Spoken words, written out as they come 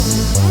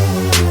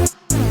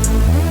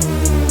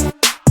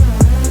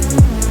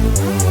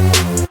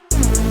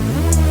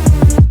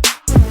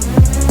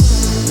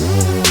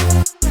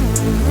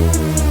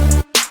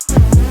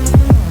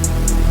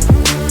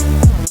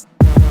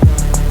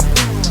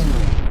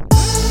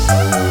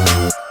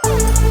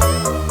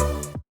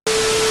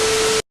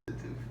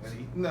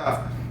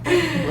Nah.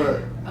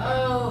 But.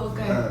 Oh,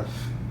 okay.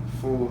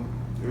 4,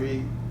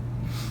 3.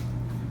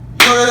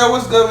 Yo,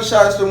 what's good?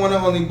 Shout out to the one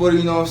and only Buddy,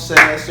 you know what I'm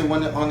saying? It's the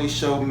one and only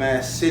show,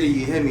 Man City,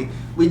 you hear me?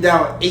 We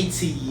down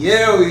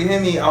ATL, you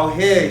hear me? Out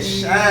here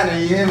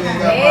shining, you hear me?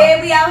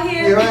 We out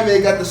here. You hear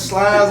me? Got the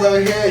slimes over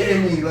here, you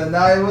hear me?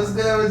 Lanaya, what's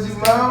good with you,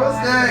 mom? What's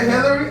good?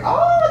 Hillary?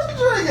 Oh, what you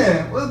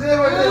drinking? What's good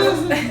with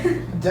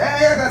this?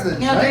 Dang, I got the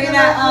drinking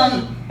that,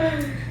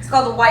 it's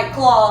called the White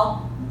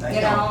Claw. Damn,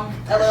 you know,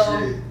 a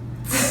little.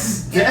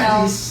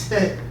 Daddy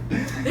shit.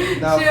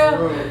 Nah,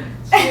 for real.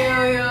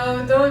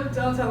 Yo, don't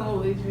tell them what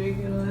we drink,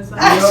 you know. It's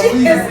like,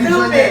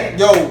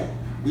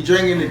 we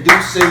drinking the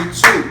Douce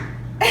too.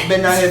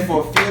 Been out here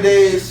for a few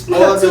days.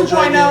 All of the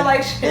drinking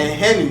like shit. and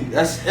Henny.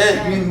 That's it.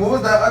 I mean, what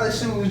was that other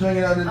shit we was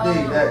drinking the other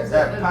day?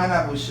 That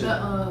pineapple shit.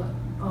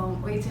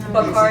 1800.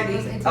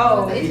 Bacardi.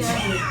 Oh,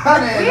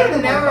 1800.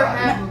 We never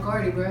had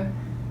Bacardi, bro.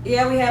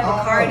 Yeah, we had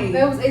Bacardi.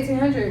 That was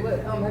 1800. What?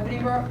 Ebony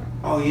brought.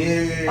 Oh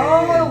yeah.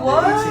 Oh, it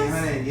was.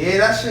 1800. Yeah,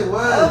 that shit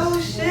was.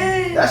 Oh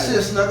shit. That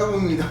shit snuck up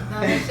with me though.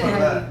 No,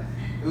 that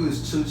shit It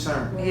was 2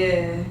 turn.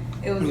 Yeah,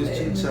 it was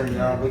 2 turn,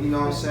 y'all. But you know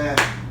what I'm saying.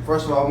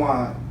 First of all, I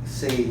want to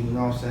say, you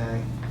know what I'm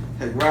saying,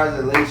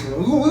 congratulations.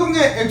 We're going to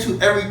get into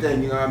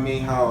everything, you know what I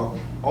mean, how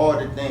all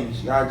the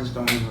things, y'all just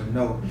don't even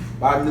know.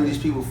 But I knew these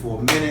people for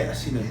a minute. I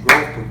seen the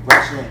growth,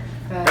 progression,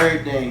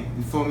 everything.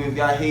 You feel me? If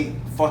y'all hate,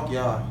 fuck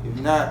y'all. If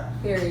not,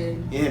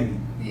 period. You hear me?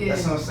 Yeah.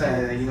 That's what I'm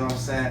saying, you know what I'm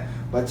saying.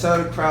 But tell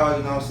the crowd,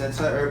 you know what I'm saying,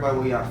 tell everybody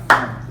where y'all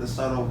from. Let's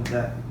start off with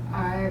that.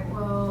 Alright,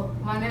 well,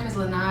 my name is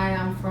Lanaya.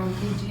 I'm from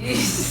PG. My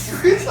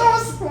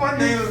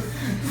name is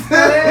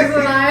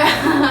Lanaya.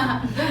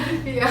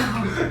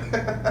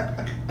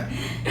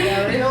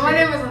 My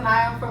name is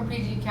Lanaya. I'm from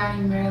PG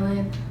County,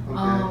 Maryland. Okay.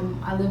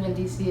 I live in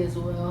DC as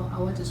well. I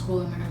went to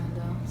school in Maryland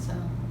though, so.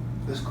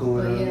 That's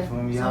cool. But yeah,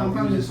 From me. so I'm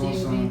from just on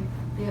some.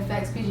 Yeah,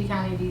 facts, PG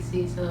County,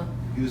 DC. So.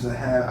 Use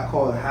I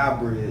call it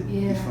hybrid.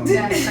 Yeah,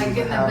 that's like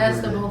getting the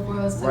best of both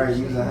worlds. Right,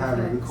 use a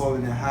hybrid. We're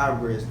calling it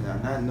hybrids now,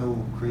 not no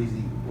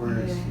crazy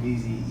words.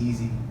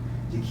 Easy,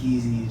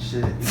 Jakeezy and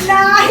shit.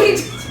 Nah, you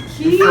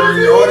feel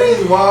me? All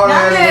these wild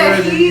ass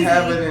words that you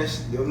having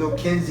and no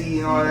Kenzie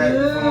and all that. You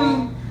feel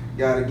me?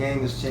 Y'all, the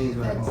game has changed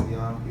back home,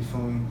 y'all. You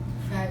feel me?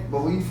 Fact.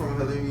 But where you from,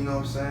 Hillary? You know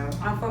what I'm saying?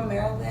 I'm from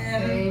Maryland.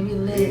 Hey, we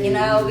lit. You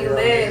know, we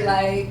lit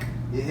like.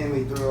 You hit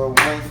me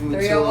 301 for me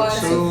 301,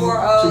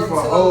 240,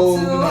 240.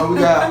 You know, we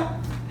got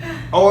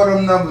all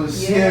them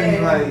numbers. Yeah.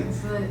 Like,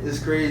 it's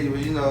crazy, but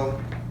you know,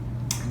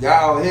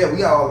 y'all out here,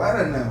 we all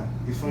better now.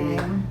 You feel me?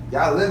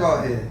 Y'all live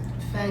out here.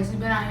 Facts. We've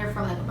been out here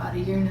for like about a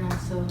year now,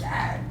 so I'm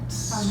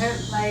here.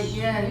 Like,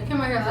 yeah, you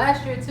came out here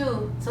last year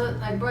too. So,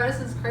 like, bro, this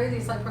is crazy.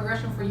 It's like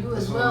progression for you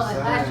as well. Like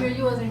last year,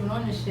 you wasn't even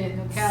on this shit.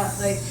 No cap.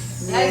 Like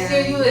last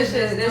year, you was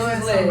just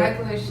doing some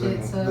regular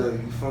shit. So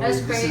Look,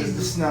 that's crazy. This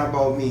is not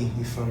about me.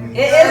 You feel me?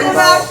 It is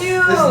about you.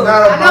 It's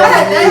not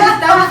about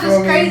that was just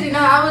me. crazy. No,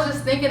 I was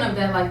just thinking of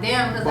that. Like,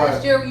 damn, because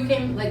last year you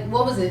came. Like,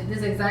 what was it?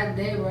 This exact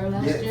day, bro?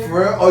 Last year. For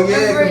real? Oh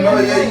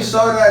yeah, you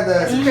saw that.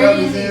 It's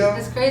crazy.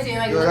 It's crazy. And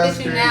like, look at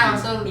you crazy. now.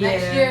 So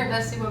next year,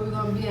 let's see where we're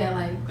gonna be at.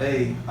 Like,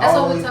 hey, that's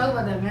what we talk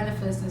about, that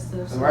manifest and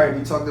stuff. So. Right,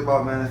 we talked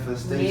about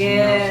manifestation, you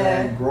know what I'm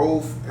saying?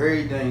 Growth,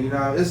 everything, you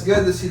know. It's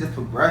good to see the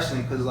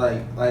progression, because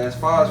like as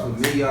far as for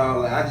me,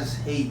 y'all, like I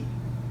just hate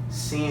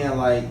seeing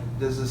like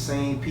there's the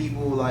same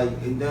people like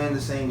and doing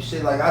the same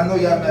shit. Like I know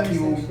y'all met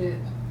people,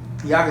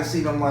 y'all can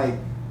see them like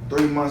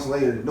 3 months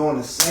later doing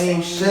the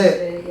same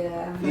shit.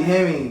 Yeah. You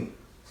hear me?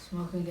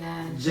 Smoking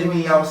gas.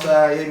 Jimmy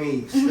outside, you hear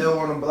me? Still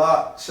on the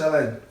block,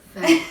 chilling.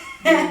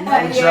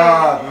 No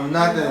job, no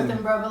nothing.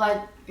 Nothing, bro. But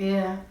like,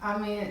 yeah, I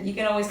mean, you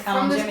can always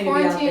count on Jimmy to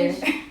be out there.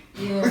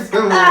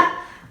 Yeah.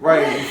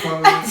 Right, you feel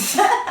me?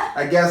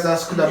 I guess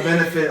that's the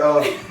benefit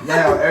of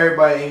now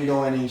everybody ain't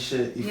doing any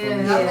shit. You feel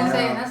me? I was gonna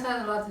say, that's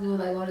had a lot to do with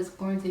like all this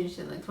quarantine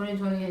shit. Like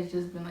 2020 has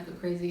just been like a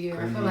crazy year.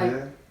 I feel like,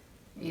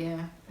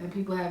 and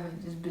people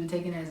haven't just been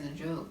taking it as a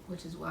joke,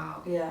 which is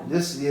wild. Yeah.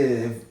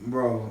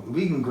 Bro, if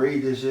we can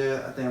grade this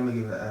year, I think I'm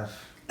gonna give it an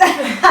F.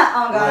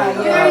 Oh God,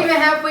 We're not even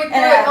halfway through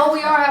it. Oh,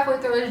 we are halfway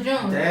through. It's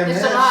June. Damn,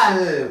 it's that July.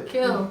 shit.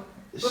 Kill.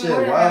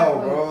 Shit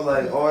wild, bro.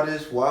 Like all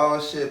this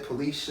wild shit,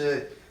 police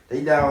shit.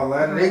 They down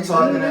Atlanta. They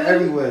talking it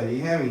everywhere.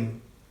 You hear me?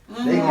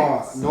 They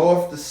going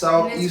north to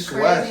south, east, west.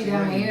 It's crazy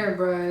down here,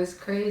 bro. It's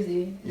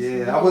crazy.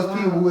 I was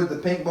people with the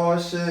paintball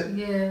shit.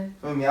 Yeah.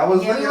 I mean, I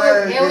was looking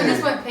at it. Yeah, we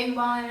just went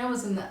paintballing. It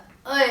was in the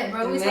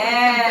bro. We saw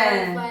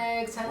Confederate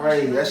flags.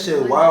 Right, that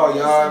shit wild,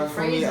 y'all.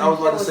 For me, I was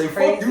about to say,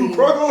 fuck you,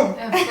 brother.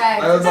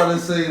 I was about to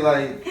say,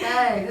 like.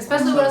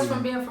 Especially with us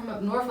from being from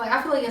up north. Like,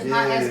 I feel like it's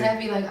not as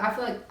heavy. Like, I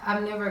feel like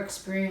I've never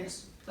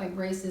experienced like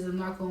racism,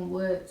 knock on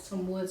wood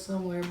somewhere,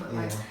 but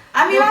like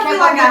I mean, I feel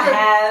like I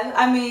have.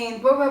 I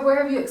mean,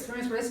 where have you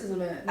experienced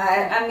racism at?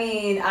 I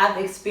mean, I've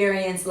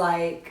experienced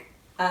like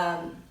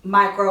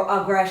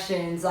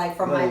microaggressions, like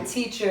from my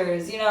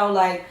teachers. You know,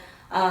 like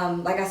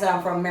I said,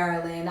 I'm from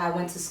Maryland. I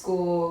went to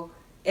school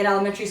in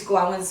elementary school.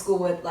 I went to school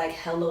with like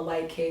hella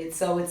white kids,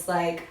 so it's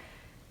like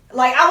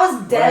Like, I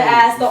was dead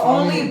ass the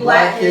only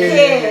black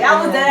kid.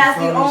 I was dead ass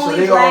the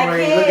only black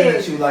kid. Looking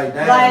at you like,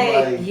 damn,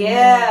 like,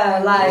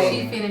 yeah, like. What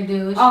she finna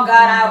do? Oh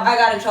God, I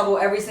got in trouble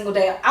every single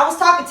day. I was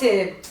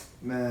talkative,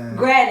 man.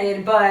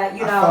 Granted, but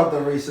you know. I felt the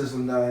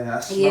racism down there. I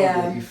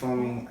smelled it. You feel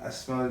me? I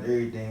smelled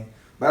everything.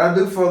 But I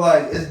do feel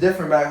like it's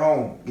different back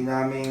home. You know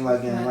what I mean?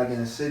 Like in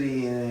the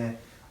city and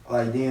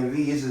like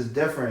DMV, it's just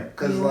different.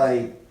 Cause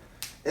like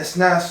it's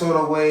not sort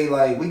of way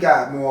like we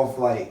got more of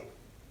like.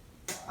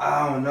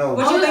 I don't know.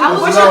 Would you think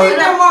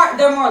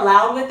they're more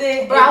loud with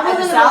it? But I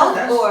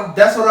wasn't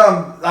that's what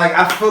I'm like.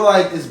 I feel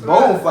like it's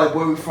both. Like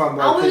where we from.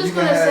 Like, I was just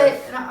gonna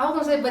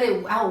say, but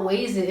it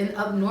outweighs it. And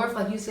up north,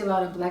 like you see a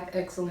lot of black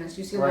excellence.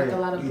 You see like a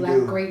lot of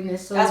black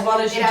greatness. So as well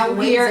as you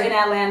do here in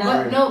Atlanta.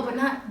 But no, but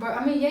not. But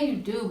I mean, yeah, you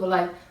do. But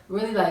like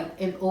really, like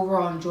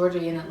overall in Georgia,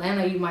 in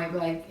Atlanta, you might be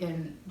like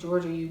in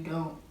Georgia, you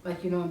don't.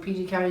 Like in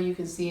PG County, you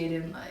can see it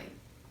in like.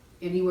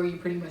 Anywhere you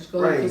pretty much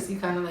go, you can see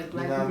kind of like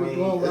black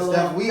people doing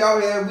well. We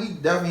out here, we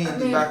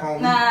definitely back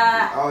home.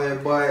 Out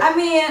here, but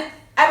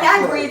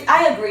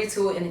I agree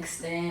to an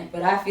extent,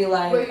 but I feel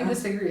like where you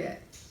disagree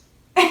at.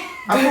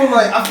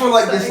 I feel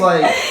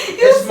like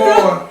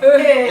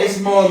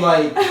it's more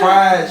like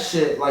pride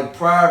shit, like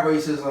pride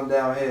racism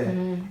down here,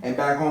 and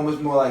back home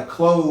it's more like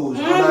clothes.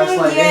 More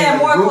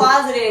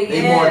closeted.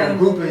 They more than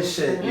group and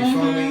shit. You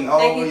feel me?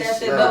 Always. I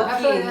feel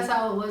like that's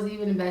how it was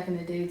even back in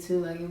the day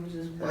too. Like it was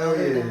just wild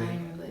down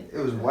here. It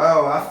was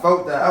wild. I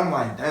felt that. I'm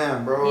like,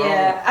 damn, bro.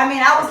 Yeah, I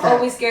mean, I was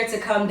always scared to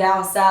come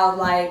down south.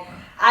 Like,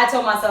 I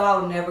told myself I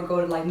would never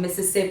go to like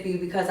Mississippi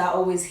because I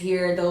always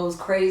hear those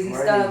crazy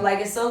stuff. Like,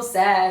 it's so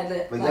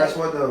sad. But guess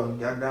what though?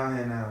 Y'all down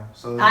here now.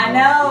 So I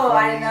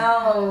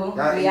know.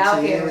 Y'all we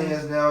out here.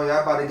 aliens now.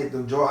 Y'all about to get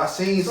the Georgia. I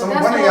seen one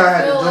of y'all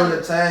had the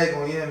Georgia tag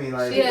on. You hear me?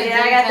 Like,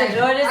 I got the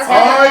Georgia tag.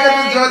 Oh,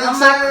 you got the Georgia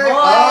tag. You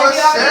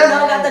already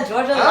know I got the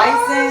Georgia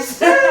license.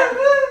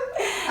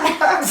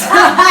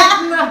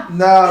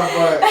 Nah,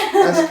 but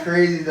that's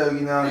crazy though,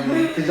 you know what I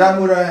mean? Cause y'all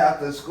moved out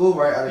after school,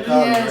 right? Out of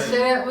college,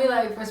 right? We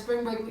like for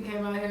spring break we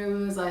came out here.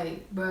 We was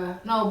like,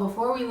 bruh, no.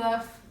 Before we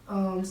left,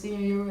 senior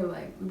year, we were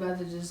like, we about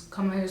to just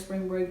come out here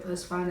spring break.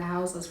 Let's find a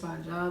house. Let's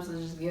find jobs.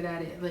 Let's just get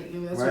at it. Like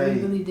that's what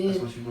we really did. That's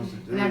what you're supposed to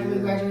do. And after we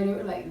graduated, we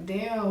were like,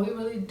 damn, we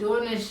really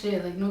doing this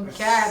shit. Like no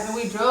cap. And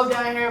we drove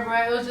down here,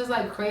 bro. It was just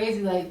like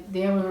crazy. Like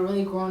damn, we were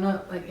really grown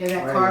up. Like in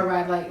that car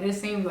ride. Like it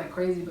seems like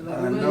crazy, but like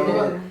we really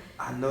did it.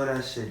 I know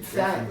that shit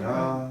different,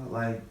 y'all.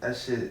 Like that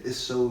shit is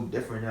so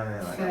different down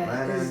there. Like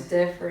Atlanta, it's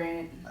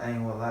different. I ain't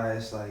gonna lie,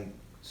 it's like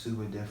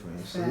super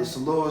different. So it's a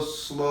little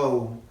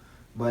slow,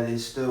 but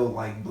it's still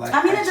like black.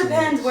 I mean, it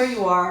depends where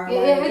you are.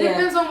 Yeah, it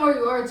depends on where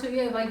you are too.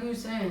 Yeah, like you were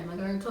saying,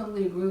 like I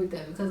totally agree with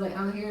that because like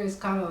out here it's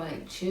kind of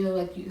like chill,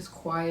 like it's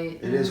quiet.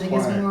 It is like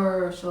quiet. It's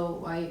more so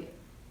white,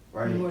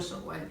 right? More so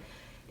white.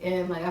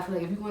 And like I feel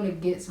like if you want to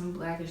get some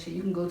black and shit,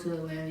 you can go to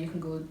Atlanta. You can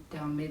go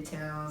down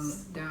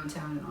Midtown,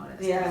 downtown, and all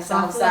that. Yeah,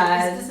 stuff.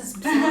 Southside. This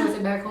is similar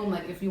to back home.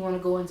 Like if you want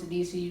to go into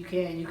DC, you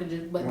can. You can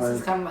just, but this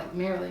is kind of like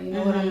Maryland. You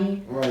know what I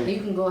mean? Right. And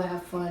you can go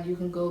have fun. You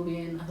can go be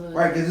in the hood.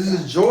 Right, because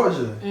this is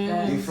Georgia.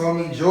 You feel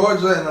me?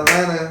 Georgia and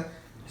Atlanta,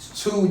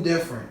 it's two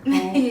different.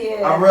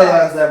 I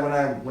realized that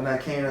when I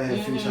came out here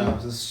a few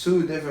times. It's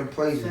two different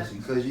places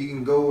because you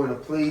can go in a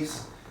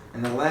place.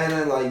 In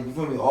Atlanta, like, you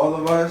feel me, all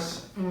of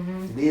us,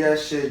 leave that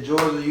shit.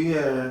 Georgia, you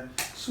hear,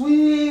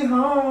 sweet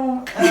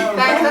home. That's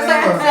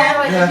like I'm saying,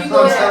 like, if you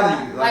go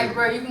to, like,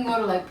 bro, you can go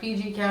to, like,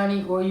 PG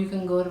County, or you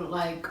can go to,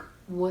 like,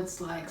 what's,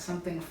 like,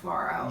 something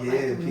far out,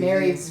 like,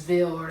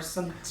 Marysville or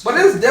some But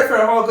it's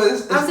different, huh,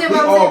 because we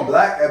all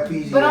black at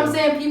PG. But I'm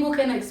saying people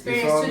can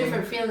experience two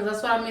different feelings.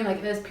 That's what I mean,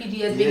 like, there's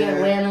PG as being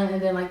Atlanta,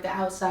 and then, like, the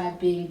outside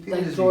being,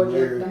 like,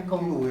 Georgia, back home.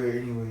 People weird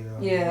anyway, though.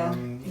 Yeah. You know what I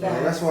mean?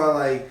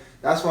 Like,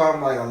 that's why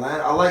I'm like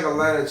Atlanta. I like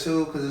Atlanta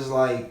too, cause it's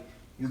like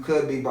you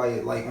could be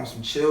like on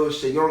some chill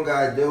shit. You don't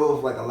gotta deal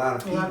with like a lot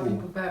of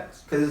people.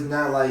 Cause it's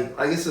not like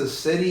it's a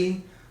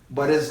city,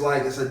 but it's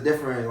like it's a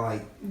different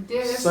like. Yeah,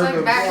 it's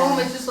like back home.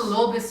 It's just a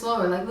little bit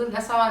slower. Like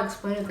that's how I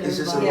explain it to it's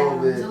everybody. Just a little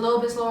bit. It's a little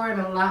bit slower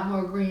and a lot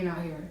more green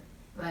out here.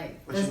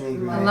 Like what you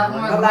mean, a lot more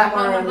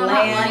land, but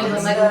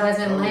like as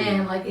in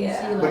land, like you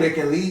see. Like, but it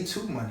can lead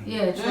to money.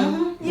 Yeah,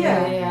 true.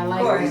 Yeah, like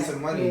of course. Lead to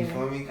money. You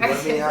feel me?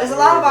 There's a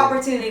lot of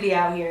opportunity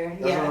out here.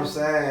 That's what I'm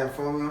saying.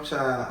 Feel me? I'm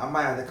trying. I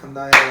might have to come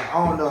down here. I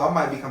don't know. I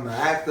might become an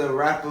actor,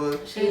 rapper.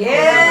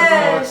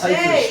 Yeah,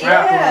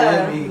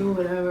 do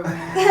whatever,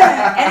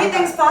 man.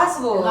 Anything's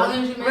possible. As long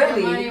as you make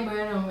money, but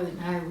it don't really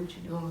matter what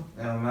you're doing.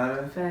 It don't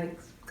matter.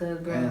 Facts, cause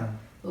bro.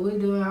 What we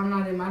doing? I'm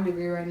not in my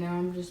degree right now.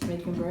 I'm just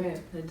making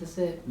bread. That's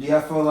it. Do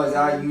y'all feel like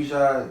I use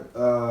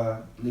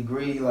your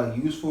degree like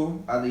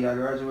useful after y'all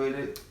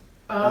graduated?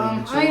 I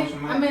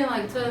mean,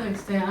 like to an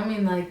extent. I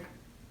mean, like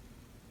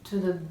to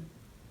the.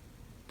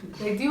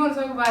 Like, do you want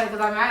to talk about it? Because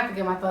I mean, I have to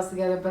get my thoughts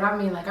together. But I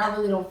mean, like, I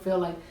really don't feel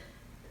like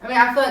I mean,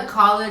 I feel like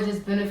college is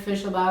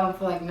beneficial, but I don't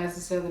feel like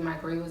necessarily my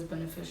grade was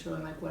beneficial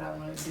in like what I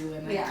want to do.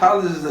 And like,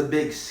 college is a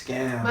big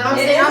scam. But I'm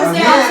we saying,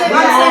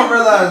 all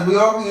realize, we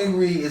all can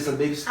agree it's a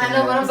big scam. I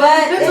know, but I'm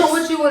saying it depends on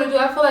what you want to do.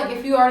 I feel like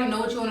if you already know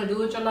what you want to do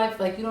with your life,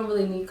 like you don't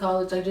really need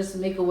college. Like just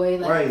make a way,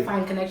 like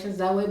find connections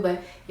that way.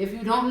 But if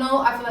you don't know,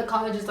 I feel like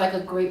college is like a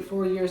great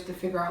 4 years to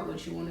figure out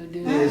what you want to do.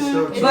 Yeah, it's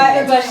so true.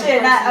 But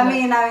shit, I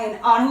mean,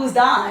 on whose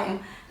dime?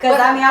 Because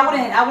I mean, I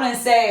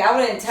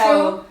wouldn't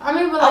tell. True. I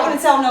mean, but I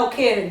wouldn't tell no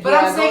kid. But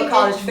I'm saying, go to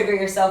college, figure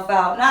yourself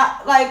out.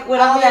 Not like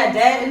with all that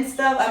debt and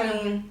stuff.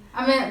 Okay.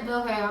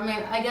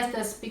 I guess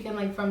that's speaking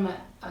like from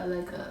a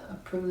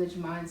privileged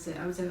mindset.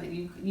 I'm saying like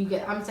you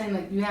get. I'm saying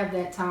like you have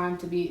that time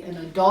to be an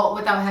adult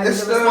without having the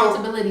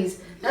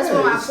responsibilities. That's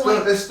what my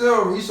point. There's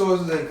still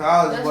resources in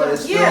college, but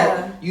it's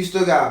still you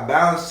still got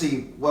balance.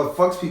 See, what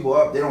fucks people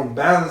up, they don't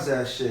balance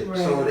that shit,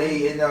 so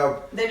they end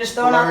up. They're just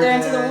thrown out there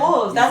into the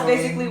wolves. That's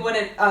basically what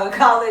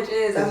college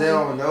is. Cause they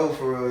don't know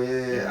for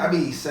real. Yeah, I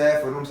be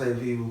sad for them type of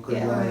people. Cause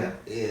like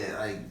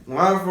where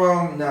I'm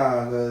from,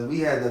 cause we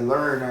had to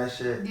learn that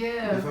shit.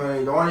 Yeah. You feel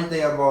me? The only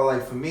thing about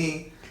like for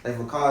me, like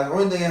for college, the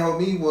only thing that helped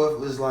me with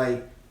was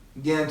like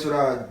getting to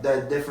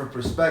that different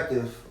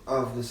perspective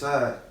of the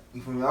side.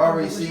 You feel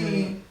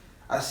me?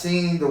 I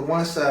seen the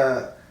one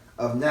side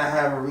of not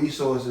having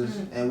resources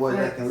and what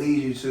that can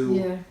lead you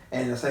to,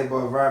 and the type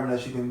of environment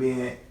that you can be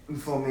in. You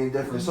feel me? In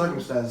different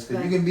circumstances,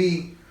 because you can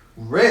be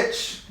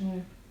rich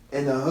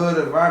in the hood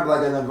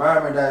environment, like an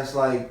environment that's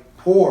like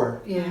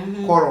poor,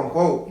 quote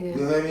unquote. You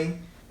feel me?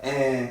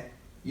 And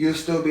you'll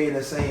still be in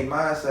the same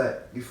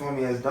mindset. You feel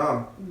me? As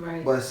dumb.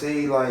 Right. But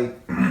say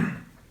like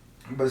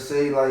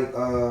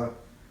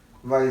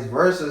vice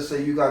versa.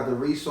 Say you got the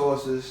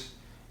resources.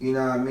 You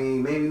know what I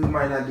mean? Maybe you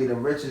might not be the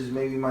richest,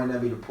 maybe you might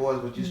not be the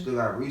poorest, but you still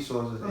got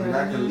resources. And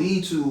that can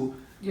lead to,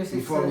 you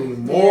feel me,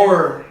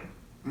 more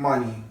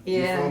money.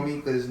 You feel me?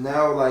 Because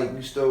now, like,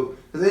 because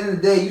at the end of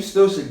the day, you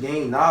still should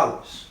gain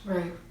knowledge.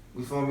 Right.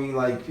 You feel me?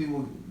 Like,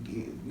 people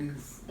wisdom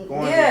is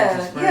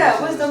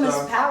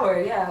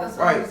power, That's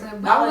right.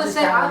 I was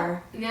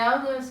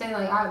gonna say,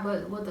 like,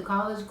 but with the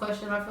college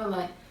question, I feel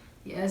like,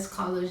 yes,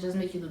 college does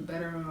make you look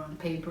better on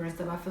paper and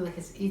stuff. I feel like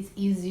it's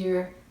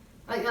easier.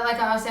 Like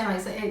I was saying,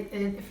 like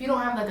if you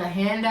don't have like a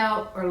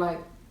handout or like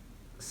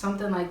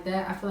something like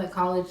that, I feel like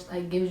college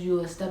like gives you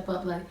a step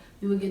up. Like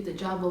you would get the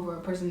job over a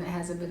person that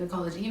hasn't been to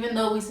college. Even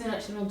though we see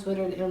that shit on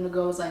Twitter, and the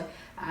girl was like,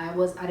 I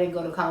didn't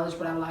go to college,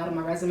 but I lied on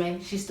my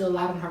resume. She still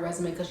lied on her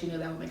resume because she knew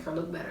that would make her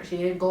look better. She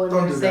didn't go in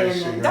there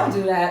saying that. Don't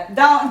do that.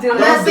 Don't do I'm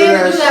that. not saying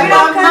to do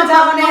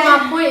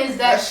that. My point is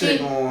that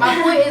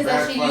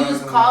she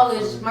used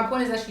college. My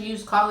point is that she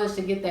used college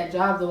to get that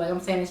job. Though, like I'm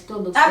saying, it still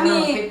looks better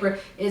on paper.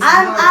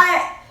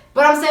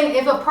 But I'm saying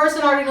if a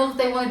person already knows what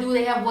they want to do,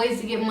 they have ways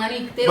to get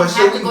money. They don't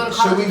have to go to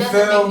college. It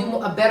doesn't make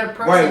you a better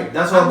person. Right,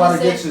 that's what I'm about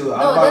to get to.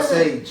 I'm about to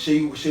say,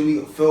 should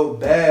we feel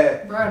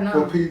bad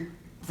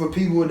for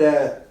people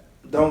that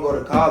don't go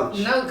to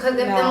college? No, because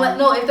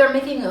if they're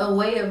making a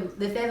way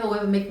of, if they have a way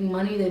of making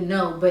money, then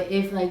no. But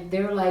if like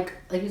they're like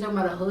you're talking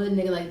about a hood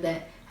nigga like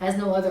that has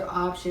no other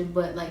option,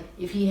 but like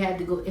if he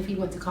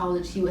went to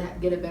college, he would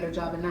get a better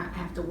job and not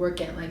have to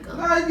work at like.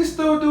 Nah, you can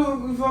still do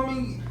it. You feel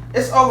me?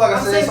 It's all like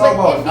I said. It's all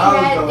about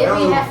knowledge. I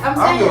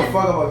don't give a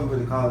fuck about people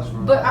in college,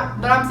 bro. But I'm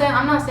not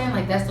saying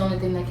like that's the only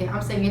thing that can.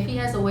 I'm saying if he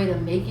has a way to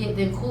make it,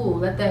 then cool.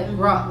 Let that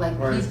rock. Like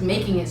he's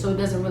making it, so it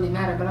doesn't really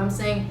matter. But I'm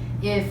saying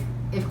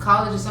if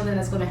college is something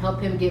that's going to help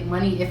him get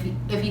money, if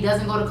he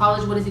doesn't go to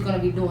college, what is he going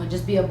to be doing?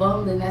 Just be a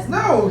bum? Then that's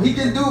no. He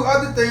can do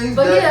other things.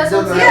 But that's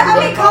what I'm saying.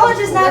 I mean, college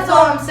is not. That's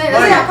all I'm saying.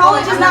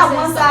 College is not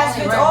one size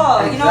fits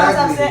all. You know what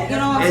I'm saying? You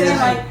know what I'm saying?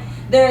 Like.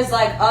 There's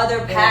like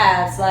other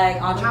paths, like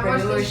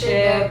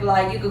entrepreneurship,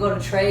 like you could go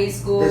to trade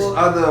school. There's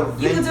other.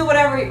 You could do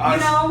whatever, you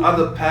know.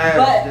 Other paths.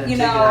 But you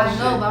know, I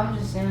know, but I'm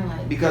just saying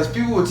like. Because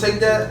people would take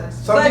that.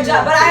 But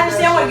I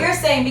understand what you're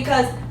saying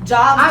because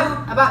jobs.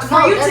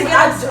 For you to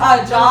get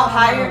a job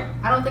hired.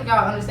 I don't think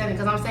y'all understand it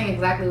because I'm saying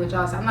exactly what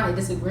y'all said. I'm not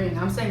disagreeing.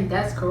 I'm saying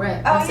that's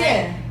correct. I'm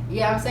saying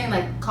I'm saying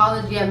like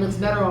college, looks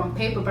better on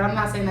paper, but I'm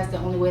not saying that's the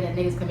only way that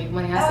niggas can make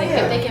money. I say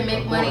if they can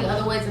make money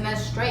other ways, then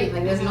that's straight.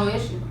 Like there's no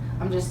issue.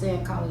 I'm just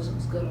saying college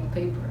looks good on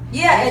paper.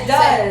 Yeah, it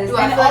does. Do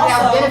I feel like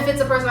that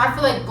benefits a person? I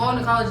feel like going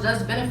to college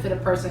does benefit a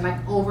person,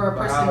 like over a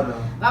person.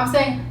 I'm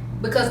saying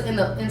because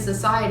in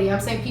society, I'm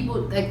saying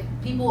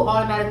people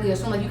automatically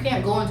assume like you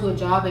can't go into a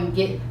job and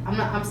get.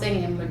 I'm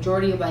saying in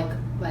majority of like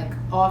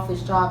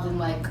office jobs and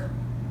like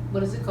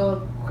what is it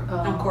called?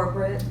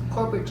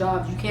 Corporate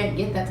jobs. You can't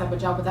get that type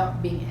of job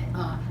without being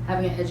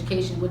having an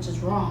education, which is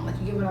wrong. Like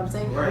you get what I'm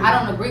saying? Right. I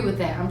don't agree with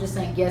that. I'm just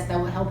saying yes, that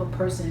would help a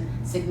person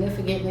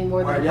significantly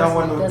more than. Y'all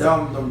want no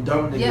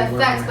dumb niggas. Yeah,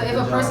 facts. But if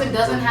a person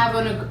doesn't have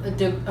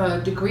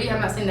a degree,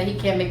 I'm not saying that he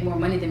can't make more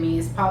money than me.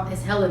 It's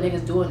hella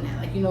niggas doing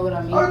that. Like you know what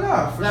I mean? Oh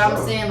no, for sure. I'm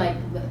saying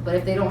like, but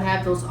if they don't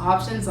have those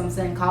options, I'm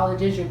saying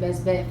college is your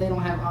best bet. If they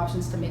don't have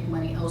options to make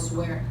money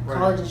elsewhere,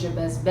 college is your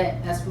best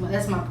bet.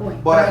 That's my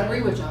point. But I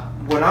agree with y'all.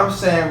 What I'm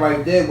saying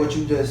right there, what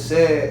you just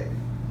said,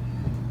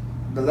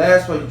 the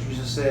last part you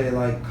just said,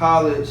 like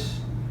college,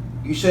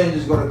 you shouldn't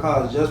just go to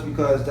college just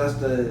because that's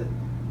the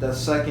the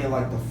second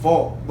like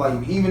default.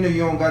 Like even if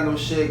you don't got no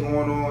shit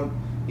going on.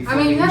 You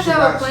have to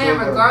have a plan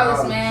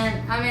regardless,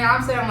 man.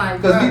 I'm saying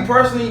like. Because me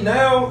personally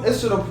now,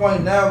 it's to the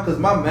point now because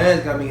my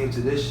man got me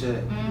into this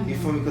shit. Mm-hmm. You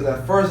feel me? Because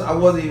at first I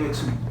wasn't even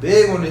too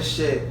big on this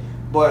shit.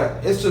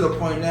 But it's to the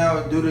point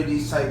now due to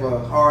these type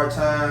of hard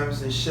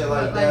times and shit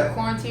like that. Like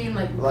quarantine,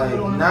 like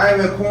not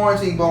even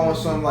quarantine, but on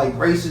some like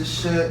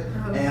racist shit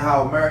and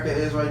how America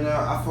is right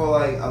now. I feel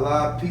like a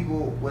lot of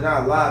people, well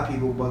not a lot of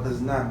people, but because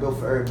it's not built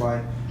for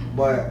everybody.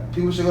 But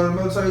people should go to the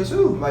military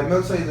too. Like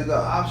military is a good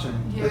option.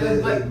 Yeah,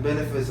 it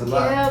benefits a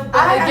lot. Yeah,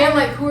 but again,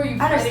 like who are you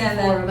fighting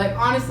for? Like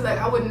honestly, like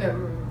I would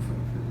never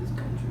fight for this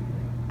country.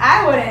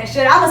 I wouldn't.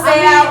 Shit, I'm gonna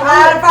say out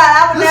loud.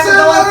 I would never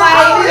go and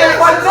fight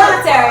for the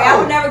military. I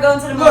would never go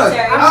into the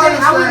military.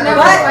 I would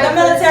never. But the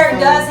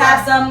military does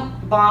have some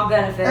bomb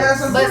benefits.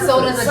 But so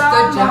does a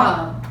good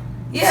job.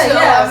 Yeah,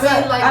 so,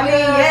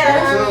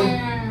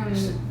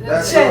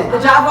 yeah. Shit, the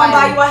job gonna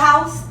buy you a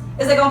house?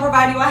 Is it gonna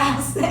provide you a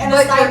house and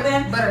a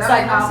stipend?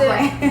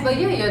 But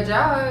yeah, your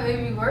job if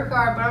you work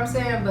hard. But I'm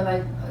saying, going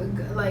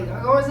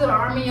to the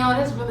army, y'all,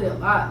 that's really a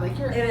lot. Like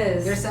you're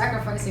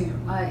sacrificing your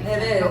life.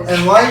 It is.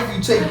 In life,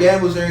 you take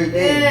gambles every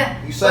day.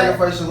 Yeah, you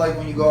sacrifice your life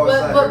when you go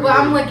outside. But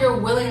I'm like, you're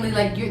willingly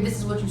like this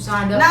is what you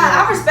signed up for.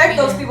 Nah, I respect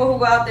those people who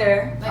go out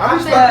there. Like, I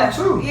respect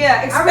them too.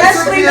 Yeah,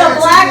 especially the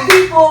black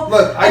people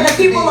and the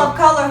people of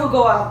color who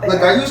go out there.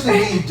 Look, I used to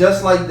be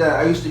just like that.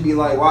 I used to be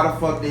like, why the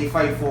fuck they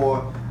fight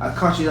for a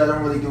country that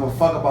don't really give a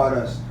fuck about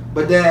us?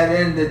 But then at the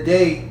end of the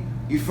day,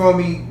 you feel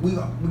me?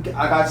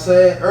 Like I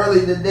said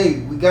earlier today,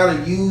 we gotta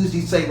use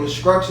these type of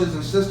structures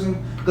and systems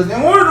because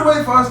in order to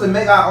wait for us to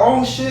make our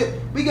own shit,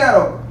 we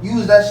gotta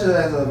use that shit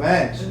as an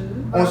advantage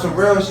on some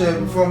real shit.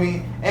 You feel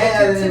me? And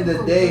at the end of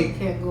the day, you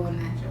can't go in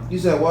that job. You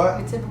said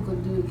what? A typical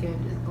dude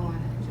can't just go in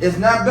that job. It's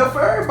not built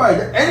for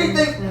everybody.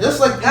 Anything, just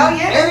like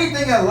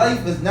anything in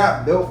life, is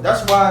not built.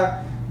 That's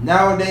why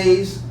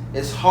nowadays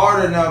it's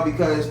harder now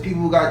because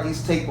people got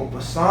these type of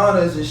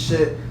personas and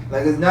shit.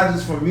 Like it's not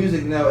just from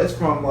music now. It's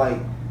from like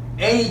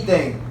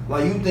anything.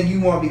 Like you think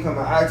you want to become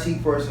an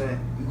IT person,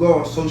 you go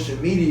on social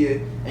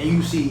media and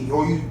you see,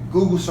 or you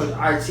Google search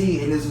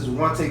IT and this is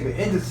one type of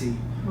entity.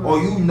 Right.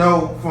 Or you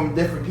know from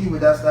different people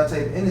that's that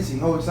type of entity.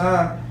 Whole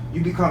time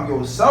you become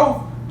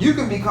yourself, you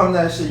can become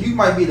that shit. You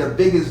might be the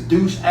biggest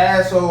douche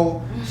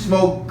asshole,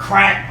 smoke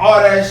crack,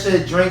 all that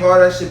shit, drink all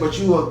that shit, but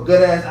you a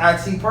good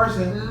ass IT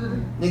person.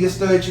 Niggas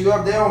stirred you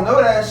up. They don't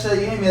know that shit.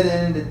 You hear me? At the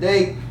end of the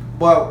day.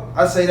 But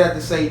I say that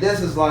to say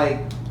this is like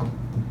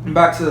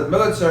back to the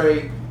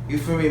military. You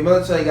feel me?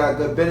 Military got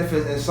good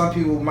benefits, and some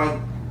people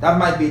that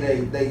might be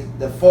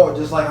the fault.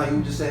 Just like how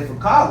you just said for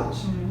college.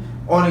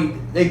 Only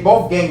they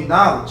both gain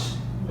knowledge.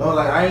 No,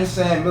 like I ain't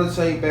saying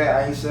military bad.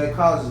 I ain't saying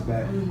college is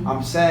bad.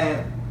 I'm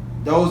saying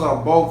those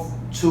are both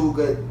two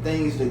good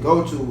things to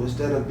go to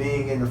instead of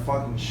being in the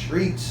fucking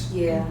streets.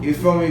 Yeah. You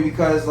feel me?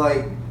 Because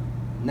like.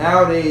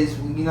 Nowadays,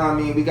 you know what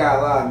I mean, we got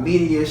a lot of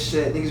media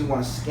shit, niggas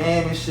want to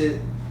scam and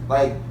shit.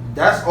 Like,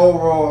 that's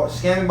overall,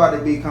 scamming about to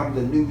become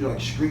the new, like,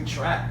 street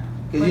trap.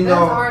 Cause you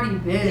know, that's already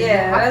been.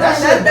 Yeah,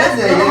 that's been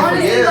there.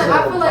 Honestly, like,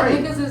 I feel like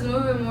niggas is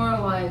moving more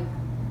like,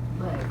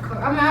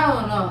 I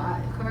don't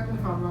know, correct me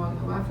if I'm wrong,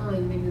 but I feel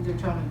like niggas are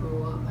trying to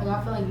grow up. Like,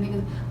 I feel like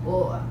niggas,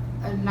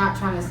 not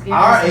trying to scam.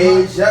 Our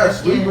age,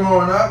 yes, we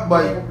growing up,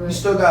 but you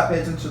still got to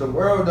pay attention to the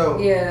world, though.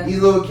 Yeah. These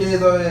little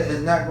kids over there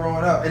is not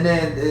growing up. And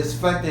then it's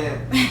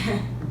fucking,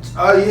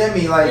 oh, you hear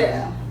me?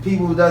 Like,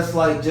 people that's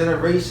like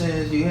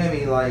generations, you hear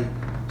me? Like,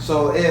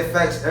 so it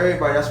affects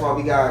everybody. That's why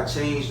we got to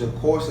change the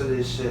course of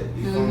this shit.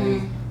 You feel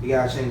me? We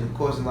got to change the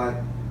course and like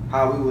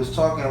how we was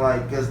talking,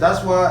 like, because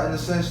that's why, in a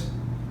sense,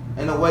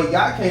 in a way,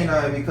 y'all can't know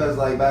it because,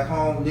 like, back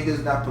home,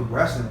 niggas not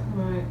progressing.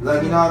 Right.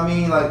 Like, you know what I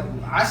mean? Like,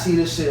 I see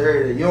this shit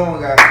every day. You don't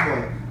got, come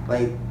on.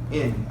 Like,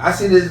 I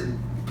see this,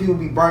 people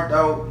be burnt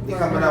out. They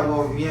coming out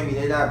with, you hear me?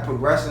 They not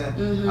progressing.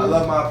 I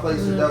love my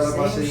places. I love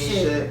my city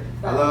and shit.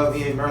 I love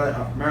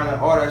Maryland,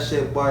 all that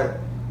shit. But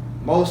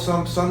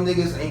some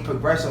niggas ain't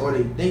progressing or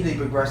they think they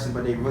progressing,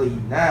 but they really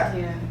not.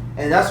 Yeah.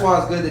 And that's why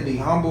it's good to be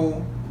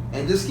humble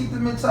and just keep the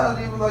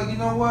mentality of like, you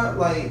know what?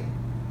 Like,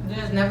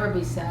 just never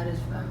be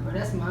satisfied, bro.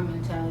 That's my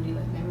mentality.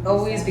 Like, never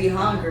always be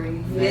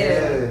hungry.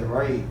 Yeah,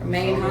 right.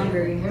 Remain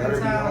hungry. Better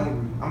be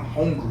hungry. I'm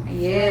hungry.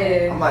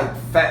 Yeah. I'm like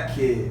fat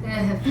kid.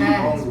 Yeah,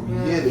 facts, hungry.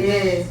 Bro.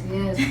 Yes,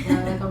 bro.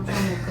 Like I'm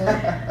trying to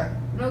cut.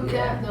 No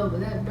cap though, but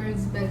that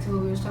brings us back to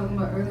what we were talking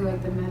about earlier,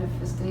 like the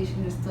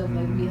manifestation and stuff.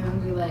 Like be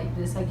hungry, like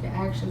just like your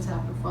actions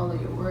have to follow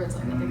your words.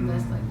 Like I think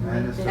that's like the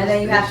main thing. And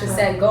then you have to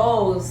set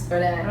goals for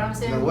that. But I'm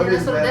saying, now, what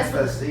is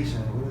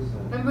manifestation? What is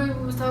that? Remember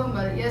we was talking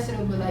about it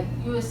yesterday, but like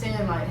you were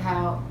saying like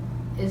how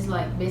it's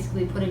like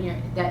basically putting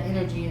that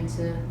energy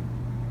into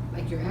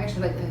like your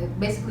action, like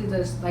basically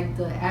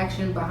the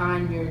action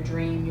behind your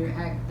dream,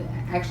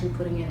 actually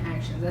putting in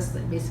action. That's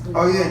like basically.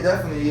 Oh yeah,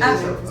 definitely.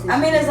 Yeah. I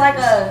mean, it's like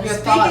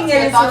speaking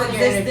it into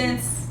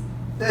existence.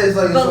 Yeah, it's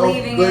like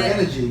believing good it.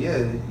 energy. Yeah,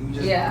 you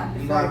just. Yeah.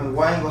 You know what I mean?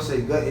 Why I ain't gonna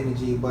say good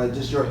energy, but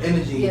just your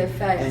energy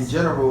in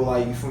general.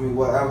 Like you feel me?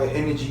 Whatever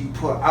energy you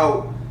put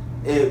out,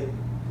 it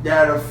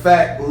that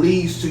effect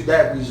leads to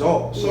that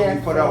result. So Yeah, if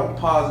you put out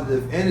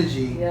positive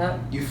energy, Yeah.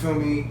 you feel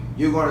me,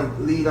 you're gonna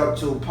lead up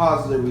to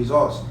positive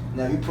results.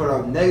 Now if you put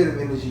out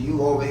negative energy,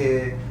 you over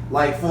here,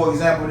 like for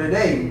example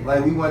today,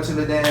 like we went to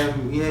the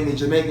damn, you know what I mean,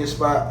 Jamaican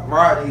spot,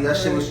 Rodney, that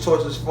shit was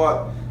torture as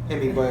fuck.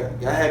 Hit me, but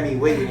y'all had me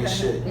waiting and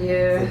shit.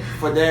 Yeah.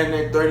 For damn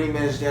near 30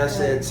 minutes, y'all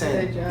said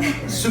Good 10.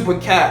 job. Super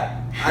cap.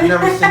 I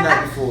never seen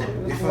that before.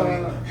 You feel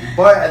me?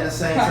 But at the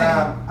same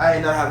time, I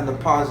ain't not having the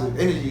positive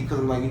energy because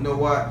I'm like, you know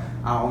what?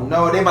 I don't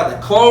know. They about to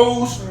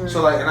close.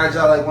 So like, and I just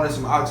like wanted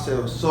some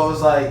oxtails. So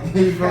it's like,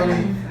 you feel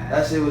me?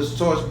 That shit was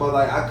torture. But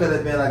like, I could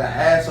have been like an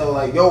asshole.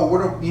 Like, yo,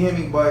 what up? You hear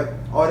me? But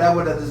all that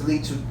would have just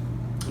lead to,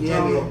 you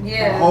hear me?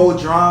 Yeah. Whole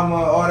drama,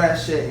 all that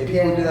shit. And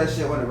people Yeah. do that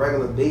shit on a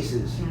regular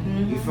basis.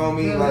 You feel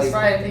me? It Like, was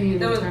right. You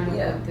There was- turn up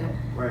yeah. like that.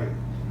 right.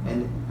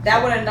 And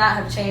That would have not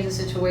have changed the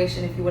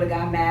situation if you would have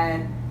got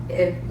mad.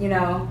 If you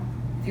know,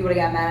 if you would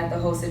have got mad at the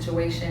whole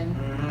situation,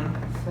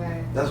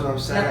 Fact. that's what I'm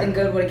saying. nothing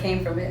good would have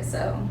came from it.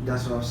 So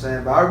That's what I'm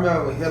saying. But I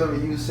remember what Hillary,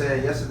 you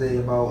said yesterday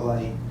about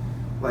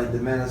like the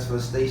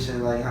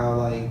manifestation, like how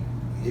like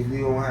if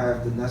you don't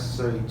have the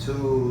necessary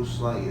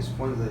tools, like it's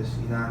pointless.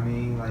 You know what I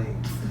mean? Like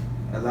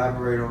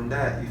elaborate on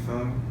that. You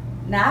feel me?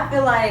 now I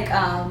feel like,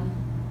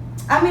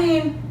 I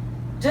mean,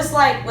 just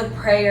like with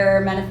prayer,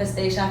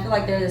 manifestation, I feel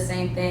like they're the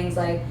same things.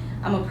 Like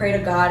I'm gonna pray to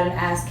God and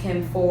ask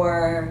Him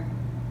for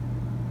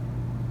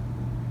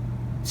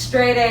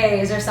straight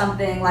A's or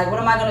something. Like, what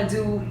am I gonna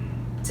do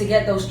to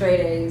get those straight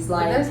A's?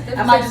 Like, that's different.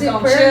 am I just See, gonna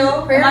prayer-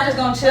 chill? prayer- Am I just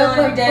gonna chill but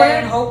every day prayer-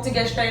 and hope to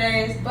get straight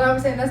A's? But I'm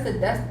saying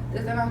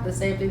they're not the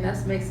same thing.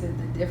 That makes it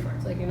the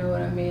difference. Like, you know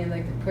what I mean?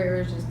 Like the prayer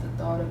is just the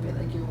thought of it.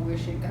 Like you're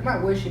wishing. I'm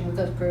not wishing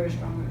because prayer is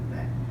stronger than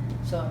that.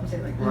 So I'm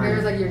saying like prayer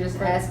is like you're just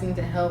asking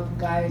to help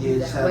guide you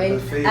just that have way. the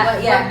faith.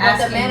 But, Yeah, but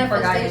the asking for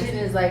manifestation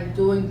guidance. is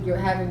like you're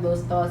having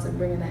those thoughts and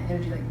bringing that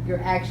energy. Like your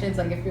actions.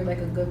 Like if you're like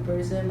a good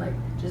person, like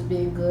just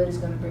being good is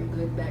gonna bring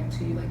good back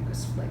to you. Like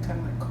this, like kind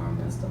of like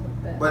karma and stuff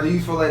like that. But do you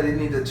feel like they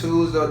need the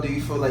tools though? Do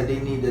you feel like they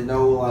need to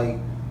know like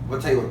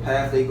what type of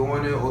path they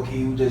going in, or can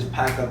you just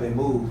pack up and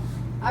move?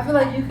 I feel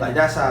like you. Like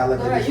that's how I look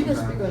All at right, it. you can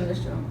sometimes. speak on this,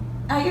 Joe.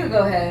 Oh, you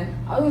go ahead.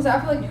 I was. I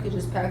feel like you could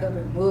just pack up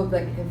and move.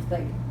 Like if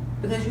like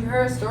because you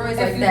heard stories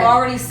like If you've that.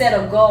 already set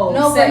a goal,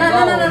 No, but set no.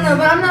 goals.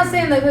 But I'm not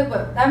saying like,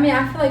 but I mean,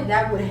 I feel like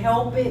that would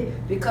help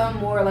it become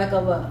more like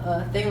of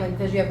a thing, like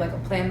because you have like a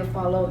plan to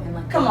follow and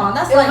like. Come on,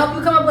 that's it'll like- help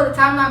you come up with a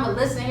timeline. But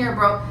listen here,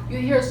 bro, you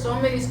hear so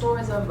many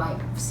stories of like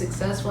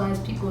successful ass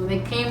people. They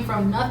came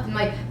from nothing,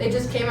 like they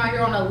just came out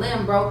here on a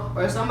limb, bro,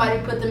 or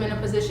somebody put them in a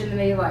position and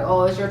they like,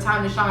 oh, it's your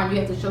time to shine. You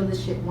have to show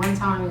this shit one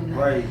time and like,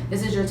 Right.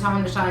 this is your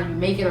time to shine. You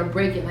make it or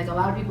break it. Like a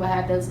lot of people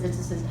have those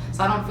instances,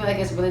 so I don't feel like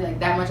it's really like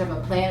that much of a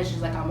plan. It's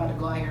just like I'm about to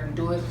go out here and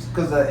do it.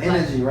 Cause the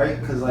energy,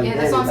 right? Cause like Yeah,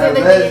 that's what I'm saying.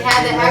 They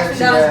had the action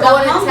That to was just the go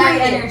and hungry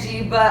attack it.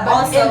 energy, but But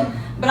also,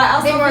 but I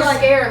also They feel weren't like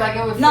scared. Like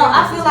it was. no,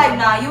 I feel like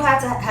nah. You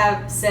have to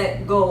have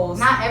set goals.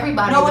 Not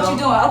everybody. Know what though. you're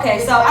doing. Okay,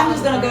 so It's I'm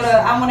just gonna go to.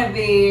 person. I'm gonna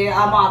be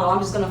a model. I'm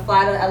just gonna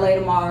fly to LA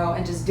tomorrow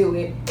and just do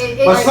it.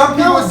 But some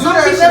people do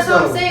that shit, That's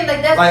what I'm though. saying.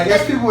 Like that's Like,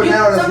 there's people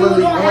now that's some people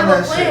really don't doing have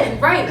a that plan,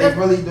 shit. right? They That's-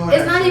 really doing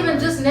It's that not shit. even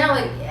just now.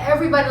 Like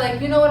everybody,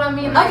 like you know what I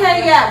mean. Like,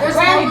 Okay, yeah. there's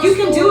Granted, all you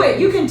those can do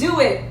it. stories. You can do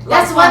it.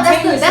 That's like, why.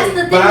 That's the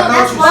spontaneously. thing. But I Though. know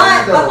That's what you're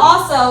why. saying, But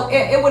also,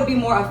 it would be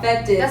more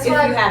effective That's if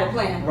why you had a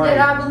plan. Right.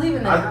 Yeah, I believe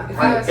in that.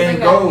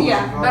 And goals.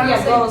 Yeah. you know? But I'm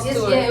Yeah, goals saying,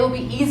 to it's, it. yeah, it will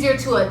be easier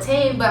to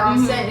attain. But I'm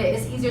Mhm. saying that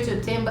it's easier to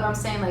attain. But I'm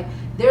saying like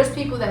there's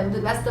people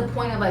that's the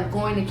point of like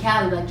going to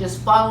Cali, like just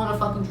following a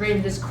fucking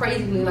dream, just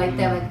crazily like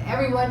that. Like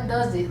everyone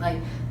does it. Like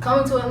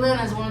coming to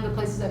Atlanta is one of the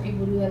places that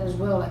people do that as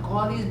well. Like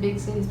all these big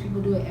cities,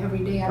 people do it every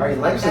day. I don't Right,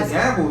 feel like life's a that's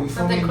gamble. You feel me?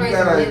 something You crazy.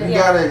 gotta, Yeah. you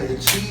gotta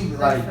achieve. Like,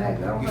 That's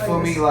fact. I don't you feel feel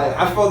like me? it's- Like,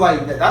 I feel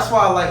like that's why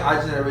I like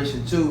our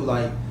generation too.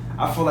 Like,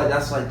 I feel like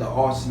that's like the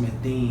ultimate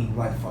theme.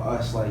 Like for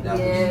us, like that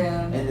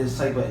Yeah. was in this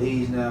type of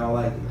age now.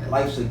 Like,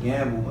 life's a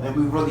gamble, and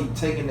we really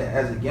taking it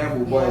as a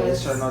gamble, but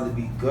it's Yes. turned out to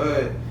be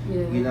good.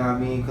 Yeah. You know what I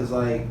mean? Cause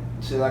like,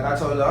 shit, like I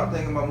told you, I'm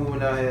thinking about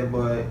moving out here,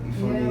 but you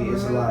feel Yeah, me?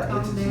 It's a bro, lot of come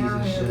entities down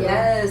and here. shit.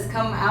 Yes,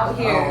 come out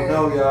here. I don't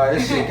know, y'all.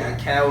 This shit got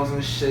cows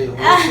and shit,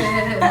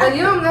 horses, But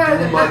you don't know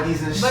dune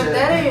buggies and But shit.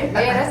 that ain't.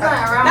 Yeah, that's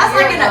not around That's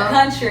here. like in a though.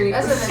 country.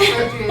 That's in the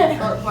country and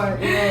fuck part.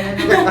 Yeah,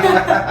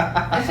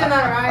 that shit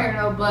not around here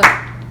though. But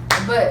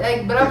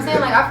I'm saying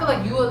like I feel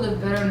like you would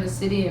live better in the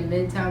city in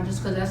Midtown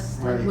just because that's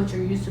like Right. what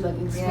you're used to. Like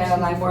especially Yeah,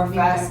 like more from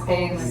being back fast home,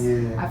 paced.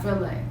 like, Yeah. I feel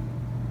like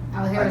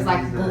out here I is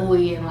like need that.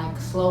 buoy and like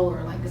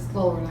slower. Like it's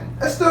slower. Like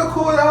It's still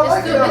cool. I like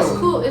it still, though. it's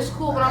cool. It's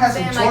cool. But I I'm had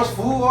saying some like choice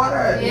food, all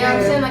that. yeah,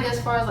 I'm saying like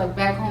as far as like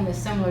back home, it's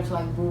similar to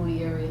like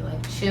Bowie area,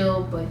 like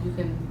chill, but you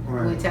can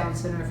Right. Bowie Town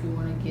Center if you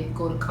want to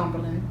go to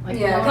Cumberland. Like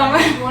Yeah, you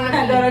Cumberland. want to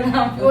Go to be,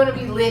 Cumberland. you want to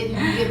be lit, you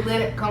can get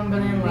lit at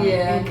Cumberland. Like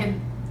Yeah. it can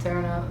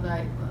turn up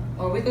like.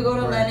 Or we could go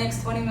to Right.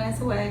 Lennox, 20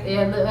 minutes away.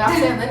 Yeah, I'm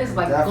saying Lennox is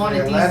like going to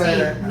Definitely.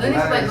 DC. Atlanta-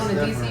 Lennox is like Atlanta going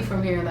to is DC different.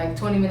 from here, like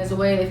 20 minutes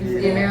away. If you're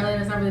Yeah. in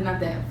Maryland, it's not really not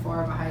that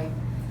far of a hike.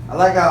 I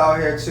like how out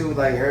here too,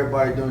 like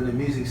everybody doing the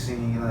music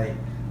scene, like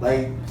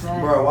Like,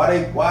 bro,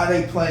 why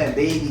they playing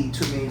Baby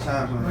too many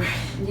times? Man?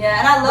 Yeah,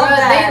 and I love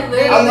that.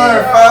 I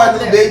learned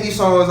 5 new Baby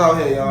songs out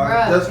here,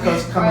 y'all. Just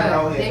because coming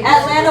out here.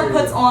 Atlanta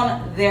puts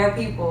on their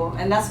people,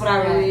 and that's what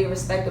I really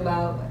respect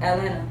about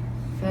Atlanta.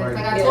 Right.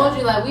 Like I told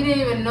you, like we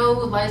didn't even know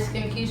who light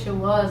skinned Keisha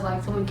was,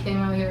 like till we came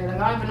out here.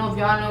 Like I don't even know if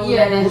y'all know who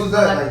that is. Who's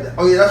that? Like,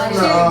 oh yeah, that's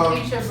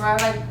like, Keisha, bro.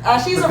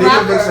 Like she's the a video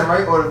rapper. vixen,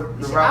 right? Or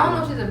the rapper? I don't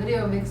know if she's a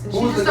video vixen.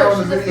 Who's the girl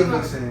in the video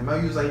vixen?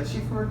 Maybe he was like, she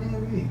for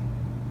DMV.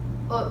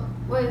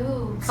 Wait,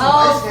 who?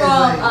 Oh,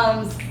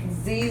 from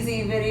ZZ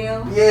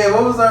video. Yeah,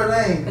 what was her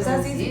name? Is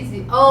that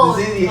ZZ? Oh,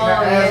 ZZ.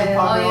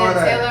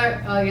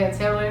 Taylor. Oh yeah,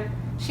 Taylor.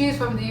 She's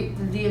from the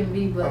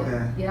DMV, but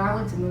yeah, I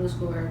went to middle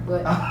school with her,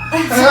 but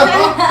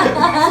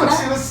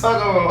she was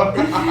talking about.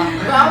 But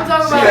I'm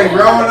talking she about like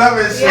growing up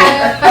and shit.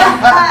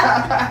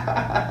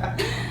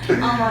 Oh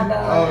my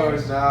god. Oh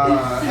nah.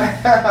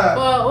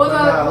 Well, what was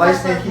I? Light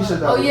skin Keisha.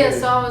 Oh yeah,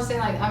 so I was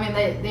saying like, I mean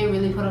they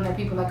really put on their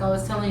people. Like I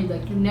was telling you,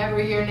 like you never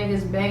hear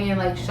niggas banging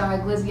like Shy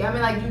Glizzy. I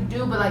mean like you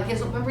do, but like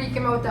remember he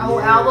came out with that whole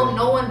album.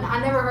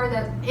 I never heard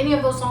that any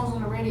of those songs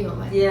on the radio.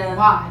 Like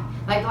why?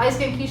 Like light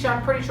skin Keisha,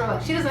 I'm pretty sure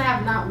like she doesn't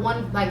have not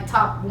one like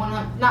top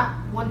 100, not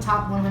one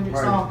top 100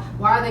 song.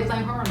 Why are they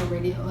playing her on the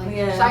radio? Like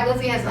Shy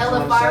Glizzy has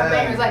hella fire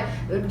bangers. Like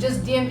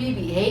just DMV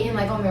be hating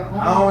like on their own.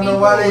 I don't know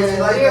why they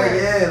like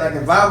that. Yeah, like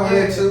the vibe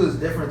here too is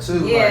different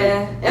too.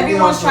 Yeah, like,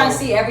 everyone's trying to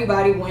see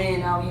everybody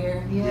win out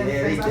here. Yeah,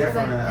 they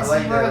different. Like, I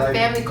like more that. Of a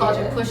family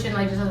culture pushing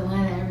like just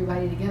Atlanta,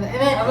 everybody together.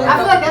 And then I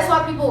feel like that's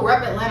why people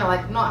rep Atlanta.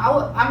 Like no,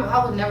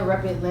 I would never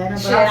rep Atlanta.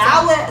 But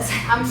I would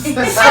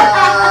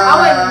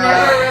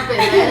never rep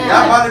Atlanta.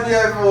 Y'all about to be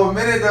here for a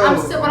minute though. I'm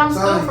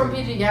still from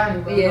PG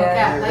County, bro.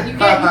 Yeah. Like you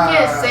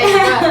can't say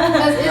that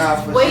because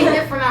it's way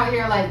different out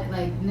here. Like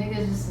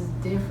niggas just is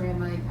different.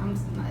 Like I'm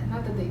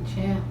not that they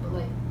champ, but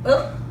like.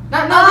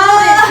 Not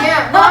that they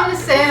champ. No, I'm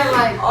just saying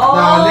like.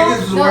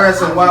 Niggas was wearing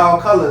some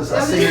wild colors. I'm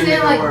just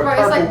saying like, bro,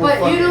 it's like,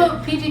 but you know,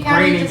 PG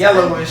County green and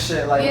yellow and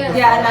shit. Like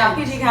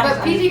PG County.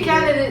 But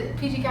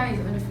PG County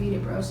is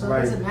undefeated, bro. So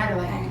it doesn't matter.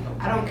 Like.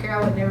 I don't care. I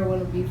would never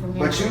want to be from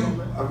here. But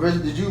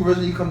did you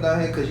originally come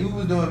down here because you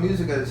was doing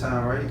music at the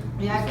time, right?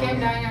 Yeah, I came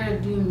down here to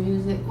do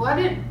music. Well,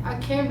 I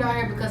came down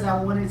here because I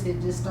wanted to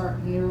just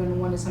start new and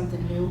wanted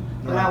something new.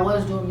 But I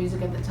was doing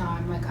music at the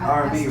time. Like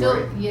R&B, I still,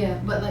 right? Yeah.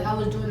 But like I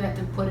was doing that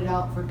to put it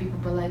out for people.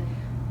 But like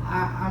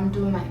I'm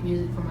doing like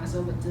music for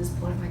myself at this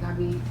point. Like I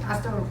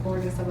still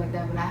record and stuff like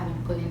that, but I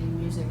haven't put any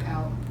music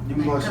out. You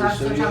be going to the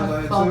studio? I'm still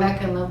trying to fall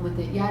back in love with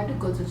it. Yeah, I do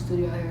go to the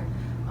studio here.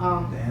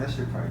 Damn, that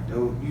shit probably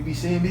dope. You be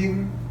seeing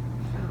people?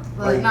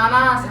 Like,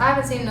 I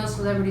haven't seen no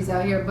celebrities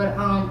out here, but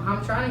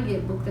I'm trying to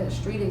get booked at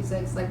Street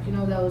Execs, like you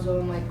know that was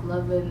on like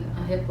Love and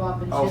Hip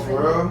Hop and shit. Oh,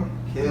 for real?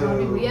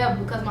 Yeah. Yeah,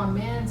 because my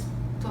man's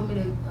told me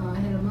to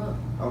hit him up.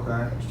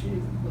 Okay.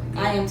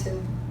 I am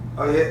too.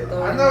 Oh yeah,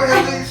 I know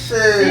his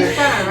shit. She's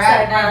trying to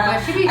rap,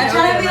 but she be. I'm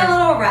trying to be a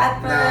little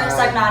rapper. It's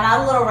like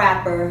not a little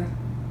rapper.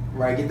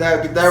 Right, get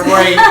that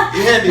right.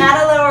 Yeah,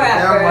 not a little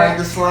rapper. That right,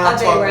 the slime a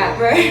big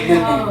rapper.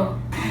 Oh,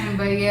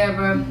 but yeah,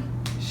 bro.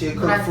 She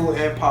cook food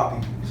and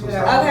poppy.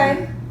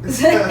 Okay.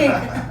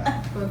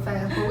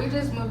 But we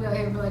just moved out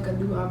here for like a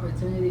new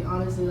opportunity,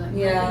 honestly. Like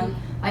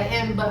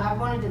but I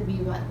wanted to be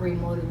like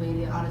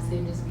remotivated, honestly,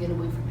 and just get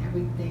away from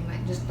everything.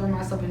 Like just throw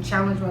myself and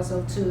challenge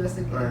myself too. That's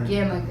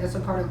again like that's a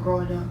part of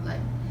growing up.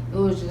 Like it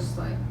was just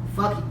like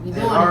fuck it, we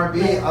doing R&B.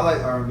 it. I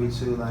like R&B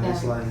too. Like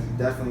it's like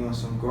definitely on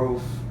some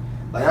growth.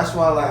 Like that's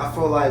why like I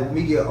feel like when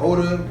we get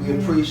older, we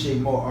appreciate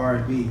more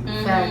R&B.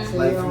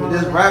 Like from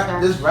this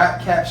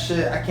rap cap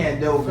shit, I can't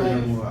deal with it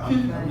anymore.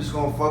 I'm just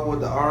gonna fuck with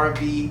the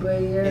R&B.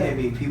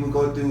 And people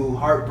go through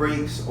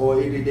heartbreaks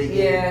or either they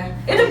get.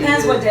 It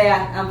depends what day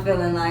I'm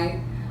feeling like.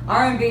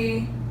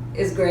 R&B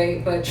is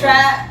great, but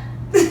trap.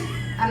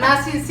 I'm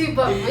not CC,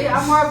 but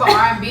I'm more of an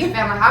R&B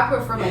fan. Like I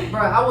prefer like, bro,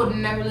 I would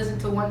never listen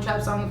to one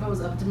trap song if it was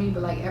up to me.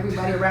 But like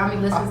everybody around me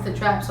listens to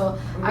trap, so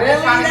I'm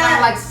just trying to kind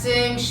of like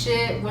sing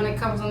shit when it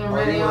comes on the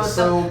radio and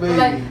stuff.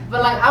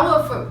 But like I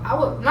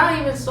would not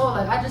even so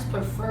like I just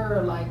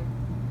prefer like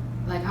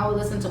I would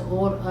listen to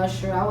old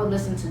Usher. I would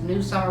listen to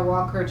new Summer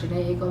Walker,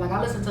 Janae Aiko. Like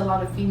I listen to a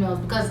lot of females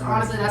because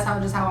honestly that's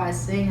how I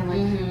sing and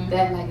like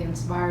that like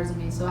inspires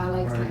me. So I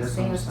like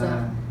singing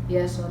stuff.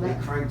 Yeah, so they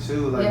crank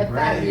too, like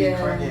Brandy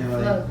cranking,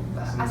 like. Look,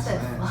 I said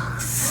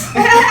fucks.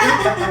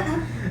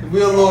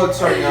 We a little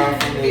turn on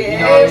from the, you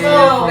know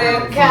what I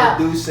mean?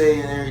 From the Duce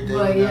and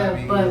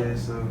everything.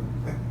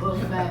 But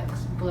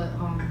facts. But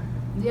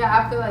yeah,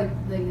 I feel like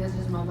that's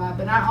just my vibe.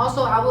 But I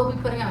will be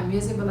putting out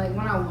music, but like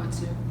when I want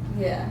to.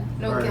 Yeah.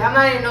 No, I'm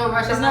not in no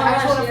rush. I just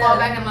want to fall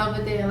back in love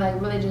with it and like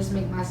really just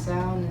make my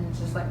sound and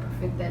just like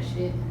perfect that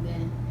shit and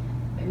then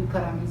maybe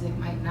put out music,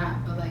 might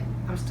not, but like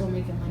I'm still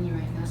making money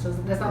right now, so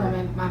that's not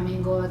my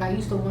main goal. Like I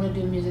used to want to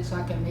do music so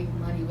I can make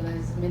money, but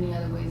there's many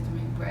other ways to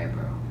make bread,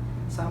 bro.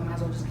 So I might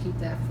as well just keep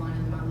that fun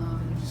and my love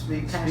and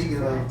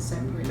speaking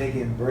of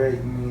making bread,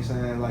 you know what I'm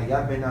saying? Like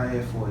y'all been out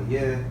here for a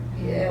year.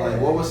 Yeah.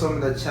 Like what were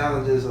some of the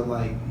challenges of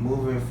like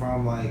moving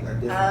from like a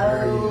different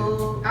area?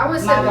 I would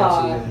say we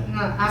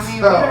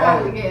don't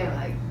have to get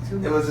like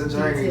too. It was a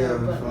journey detail,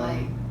 though, but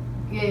like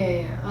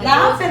Yeah. Like,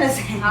 Nah, I'm finna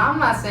say. I'm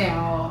not saying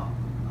all.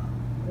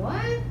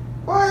 What?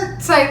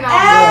 What? Say no.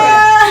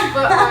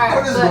 But alright.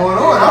 What is going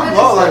on? I'm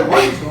low. Like,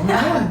 what is going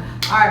on?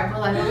 Alright,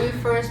 but like when we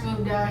first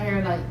moved down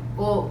here, like,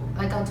 well,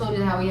 like I told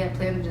you how we had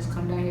planned to just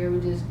come down here. We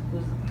just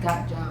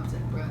got jobs,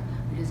 like, bro.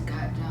 We just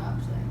got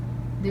jobs,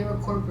 like, they were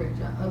corporate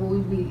jobs. Like,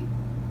 we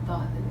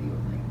thought that they were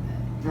like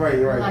that.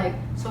 Right. But, like,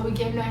 so we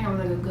came down here with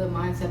like a good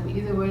mindset. But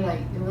either way, like,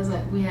 it was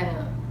like we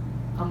had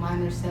a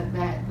minor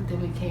setback, but then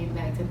we came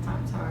back 10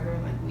 times harder.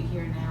 Like we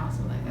here now,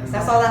 so like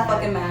That's all that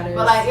fucking matters.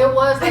 But like it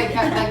was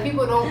like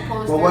people don't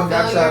post. But their what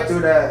got y'all failures.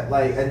 through that?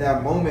 Like in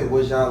that moment,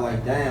 was y'all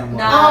like, damn?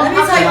 Nah, let me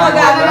tell you Can I what go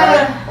got me.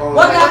 back? Or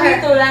What like- got me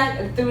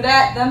through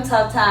that them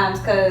tough times?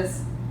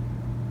 Cause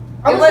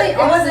it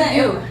wasn't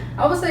you.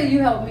 I would say you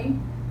helped me.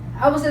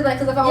 I would say like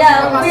because if I was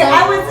Yeah, here by I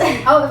myself, would say.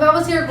 if I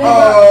was here going I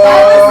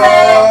would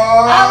say.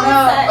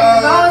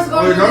 if I was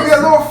going Wait, through don't this, get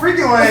a little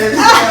freaky one.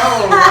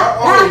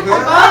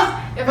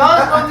 if I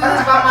was going through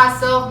this by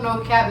myself, no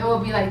cap, it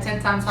would be like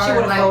 10 times harder.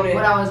 would've Like folded.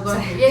 what I was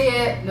going through.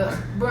 Yeah, no,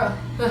 bro.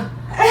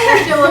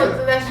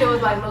 that shit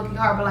was like low-key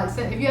hard. But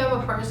like, if you have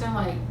a person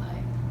like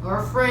or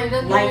a friend, it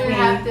doesn't Like even me.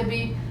 have to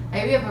be.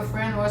 Like, if you have a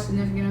friend or a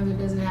significant other, it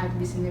doesn't have to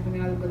be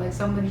significant other, but like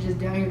somebody just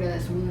down here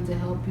that's willing to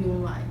help you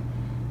and like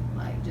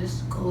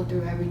just go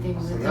through everything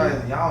with you.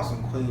 Y'all on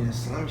some Queen and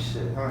Slim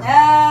shit, huh?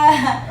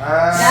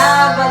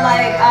 Nah, but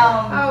like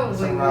I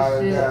was like, this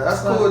shit. Yeah,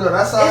 that's cool though.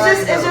 That's all.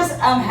 it's just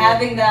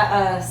having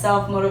that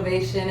self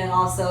motivation and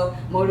also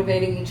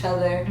motivating each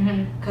other.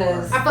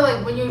 Cause I feel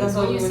like when you that's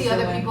what when you we were see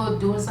other doing. people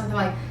doing something,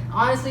 like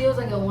honestly, it was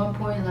like at one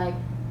point like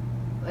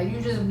you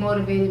just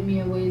motivated me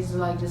in ways to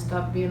like just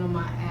stop being on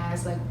my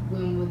ass. Like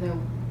when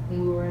we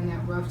were in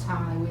that rough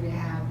time, like we didn't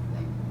have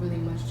like really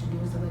much to do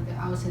and stuff like that.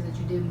 I would say that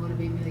you did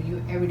motivate me. Like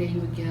you every day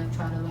you would get up,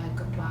 try to like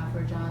apply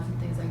for jobs and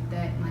things like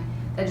that. And like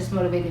that just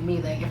motivated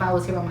me. Like if I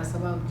was here by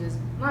myself, I would just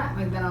not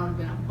like that. I would have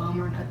been a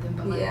bum or nothing.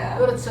 But like Yeah.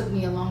 it would have took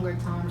me a longer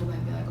time to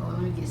like be like, oh,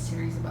 let me get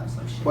serious about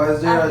some shit. But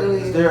is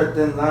there a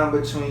thin line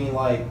between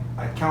like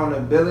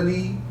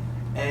accountability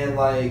and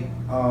like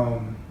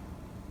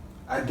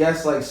I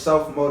guess like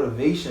self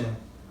motivation?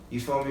 You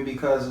feel me?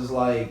 Because it's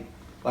like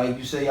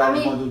you say y'all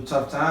was going through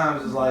tough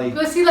times. It's like.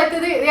 But see, like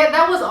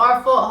that was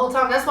our fault the whole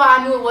time. That's why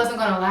I knew it wasn't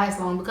gonna last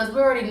long because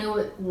we already knew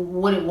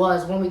what it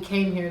was when we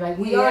came here. Like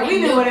we already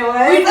knew what it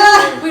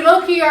was. We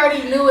low key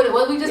already knew what it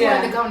was. We just Yeah.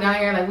 wanted to come down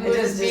here. Like we were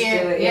just being,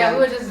 do it, we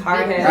were just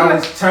hard-headed. I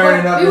was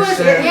turning up and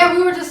shit. Yeah,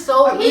 we were just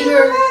so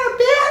eager.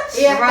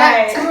 Yeah,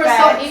 Right, we were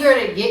facts. so eager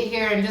to get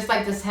here and just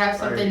like just have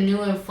something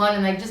new and fun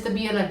and like just to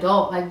be an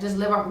adult, like just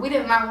live our. We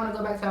did not want to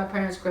go back to our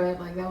parents' crib.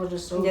 Like that was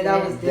just so. Yeah,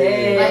 that was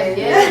dead. Like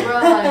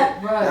yeah,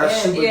 bro. That's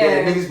Yeah. super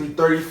dead. Niggas be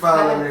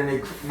 35 living in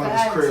their mother's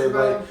Facts, crib.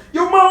 bro. Like,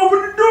 yo, mom, open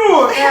the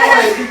door.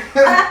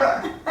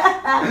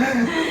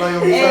 Like,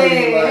 I'm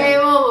Hey, like, Hey,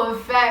 well,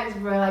 with facts,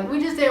 bro. Like, we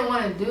just didn't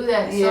want to do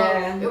that. So,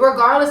 Yeah.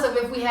 regardless of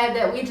if we had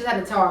that, we just had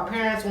to tell our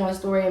parents one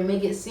story and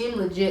make it seem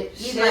legit.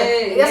 Shit,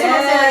 Like, that's what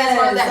I'm saying. Like, as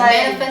far as that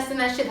yes, manifesting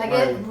that shit, like,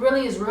 Right. it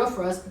really is real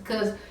for us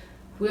because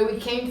where we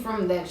came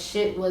from, that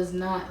shit was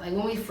not like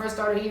when we first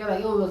started here. Like,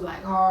 it was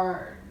like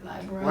hard.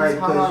 Like, bro, it right, was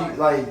hard.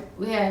 because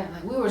you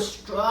like. We were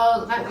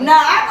struggling. Like, Nah,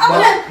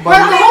 I'm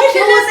But- maybe we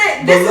should just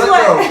say this but is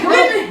look,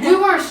 what. we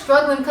weren't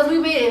struggling because we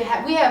made it.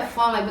 We had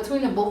fun. Like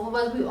between the both of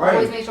us, we Right.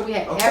 always made sure we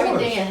had Of everything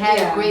course. and had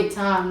Yeah. a great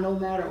time, no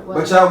matter what.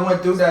 But y'all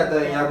went through that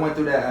thing. Y'all went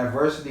through that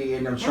adversity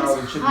and them trials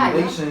and It's hot.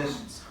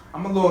 tribulations.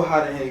 I'm a little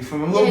hot in here. You feel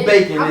me? I'm a little Yeah,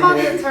 bacon I'm in about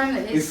here. to turn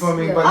the You feel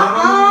me? yeah. But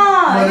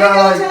You're now,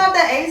 gonna like- turn up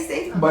the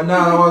AC. But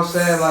now I was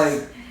saying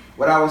like,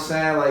 what I was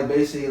saying like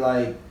basically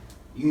like,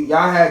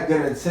 y'all had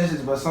good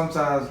intentions, but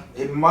sometimes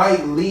it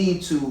might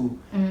lead to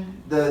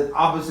the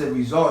opposite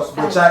results,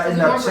 but y'all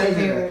end up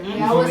changing it. You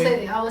Yeah, I feel would me?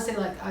 say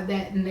like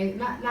that.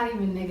 Not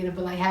even negative,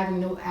 but like having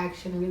no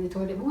action really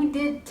toward it. But we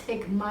did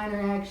take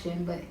minor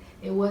action, but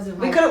it wasn't.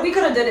 We Like,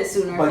 could have did it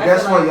sooner. But I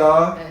guess feel what, like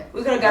y'all?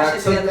 we could have Y'all got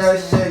shit took together that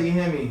sooner. shit. You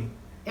hear me?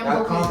 and Y'all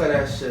we- conquer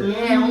that shit. Yeah,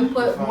 and we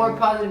put You feel more me?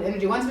 positive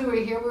energy. Once we were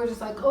here, we were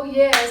just like, oh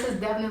yeah, this is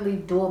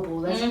definitely doable.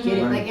 Let's get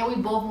it. Right. Like, and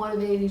we both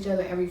motivated each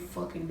other every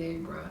fucking day,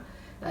 bro.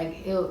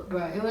 Like, it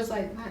was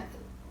like,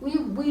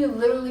 we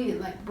literally,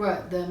 like, bro,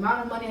 the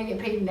amount of money I get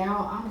paid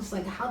now, I'm just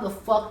like, how the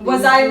fuck did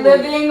Was we I do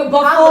living it?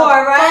 before, How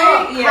the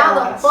right? fuck?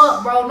 How the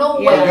fuck, bro? No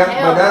Yeah. way, But,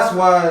 hell, but that's bro.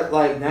 why,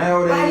 like I didn't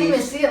even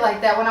nowadays, see it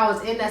like that when I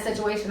was in that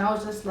situation. I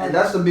was just like, and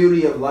that's the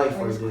beauty of life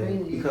right That's there.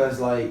 crazy. Because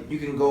like you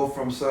can go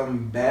from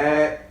something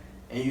bad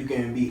and you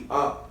can be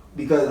up.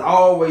 Because I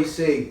always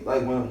say,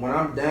 like when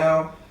I'm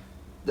down,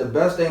 the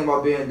best thing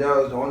about being down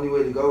is the only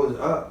way to go is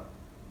up.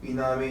 You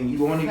know what I mean?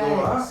 You only going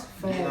up. Facts,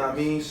 You know what I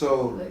mean?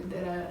 So like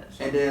that ass.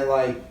 and then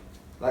like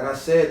I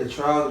said, the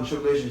trials and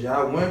tribulations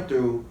y'all went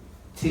through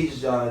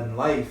teaches y'all in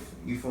life.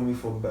 You feel me?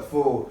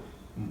 For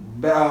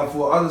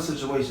other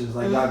situations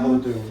like y'all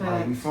go through.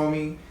 Like you feel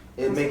me?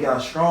 It make y'all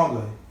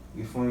stronger.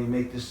 You feel me?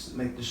 Make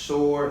the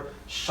sword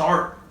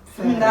sharp.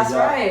 That's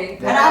right.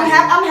 Yeah. And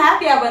I'm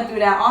happy I went through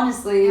that,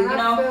 honestly. And You I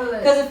know, feel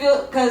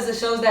it. because it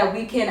shows that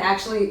we can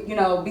actually,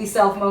 be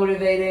self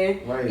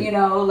motivated. Right.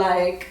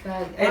 Like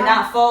Like, and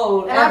not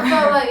fold. And I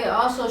felt like it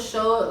also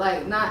showed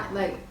like not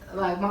like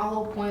like my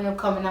whole point of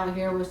coming out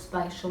here was to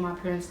like show my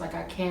parents like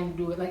I can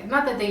do it. Like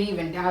not that they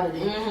even doubted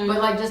it,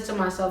 but like just to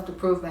myself to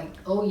prove like,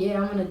 oh yeah,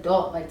 I'm an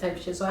adult, like type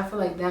shit. So I feel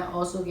like that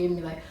also gave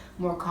me like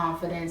more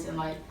confidence and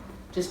like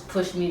just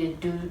pushed me to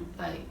do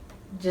like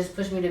just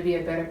pushed me to be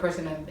a better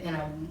person and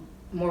a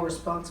more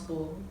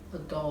responsible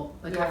adult.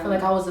 Like I feel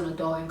like I was an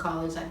adult in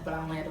college, like, but I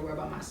only had to worry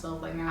about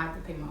myself. Like now I have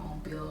to pay my own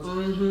bills.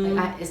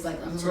 Like it's like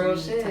up to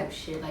me type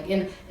shit. Like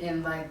in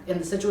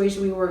the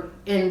situation we were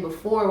in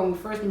before when we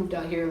first moved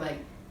out here, like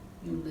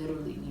you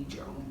literally need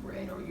your own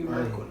bread or you're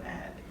not gonna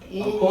have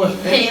it. Of course,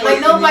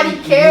 like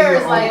nobody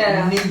cares. Like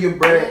you need your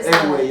bread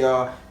anyway,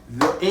 y'all.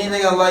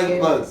 Anything I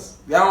like, look,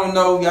 y'all don't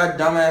know, y'all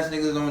dumbass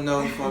niggas don't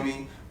know. You feel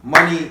me?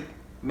 Money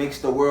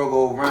makes the world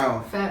go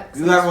round. Facts.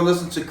 You ever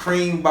listen to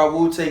Cream by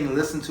Wu-Tang and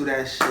listen to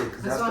that shit,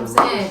 cause that's what I'm the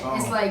saying. song.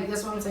 It's like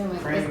that's what I'm saying.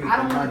 Like I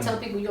don't want to tell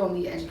people you don't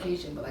need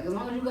education, but like as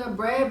long as you got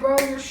bread, bro,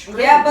 you're straight.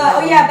 Yeah,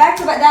 but back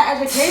to that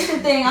education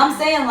thing. I'm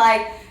saying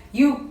like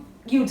you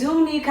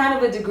do need kind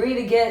of a degree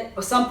to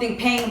get something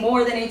paying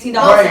more than $18 an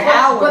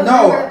hour.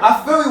 No,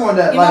 I feel you on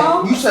that.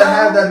 You should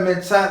have that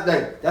mentality.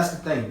 Like that's the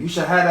thing. You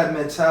should have that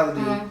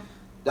mentality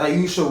that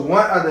you should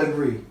want a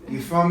degree.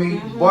 You feel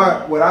me?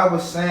 But what I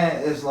was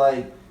saying is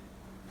like,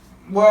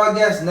 well, I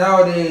guess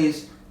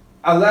nowadays,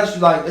 unless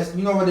you like, it's,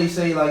 you know what they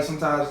say like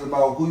sometimes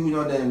about who you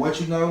know than what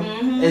you know.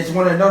 It's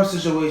one of them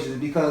situations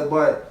because,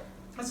 but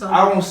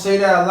I won't say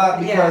that a lot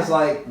because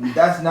like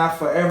that's not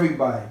for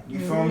everybody. You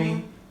feel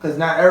me? Because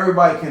not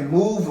everybody can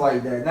move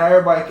like that. Not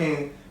everybody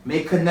can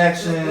make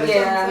connections.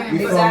 Yeah, you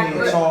feel me?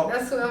 And talk.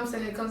 That's what I'm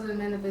saying. It comes to the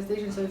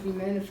manifestation. So if you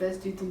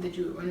manifest, do you think that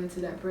you would run into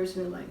that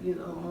person, like, you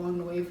know, along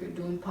the way, if you're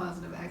doing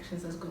positive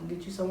actions, that's gonna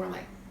get you somewhere?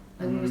 Like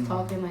we was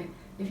talking, like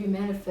if you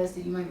manifest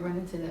it, you might run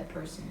into that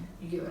person.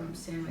 You get what I'm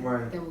saying?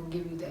 Like that will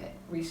give you that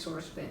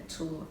resource, that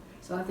tool.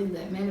 So I think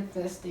that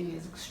manifesting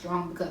is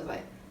strong because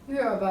like you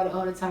hear about it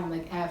all the time,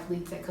 like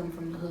athletes that come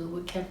from the hood,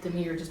 what kept them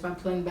here just by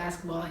playing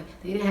basketball.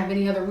 Like they didn't have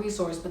any other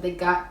resource, but they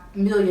got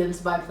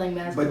millions by playing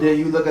basketball. But then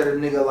you look at a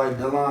nigga like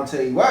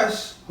Delonte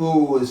West,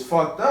 who was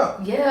fucked up.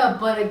 Yeah,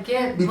 but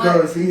again,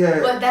 because he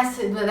had. But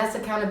that's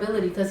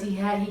accountability because he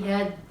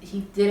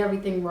did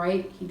everything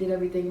right. He did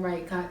everything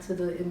right. Got to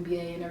the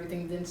NBA and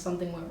everything. Then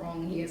something went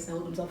wrong. He has to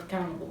hold himself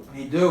accountable.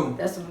 He do.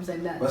 That's what I'm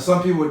saying. That. But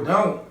some people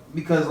don't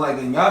because like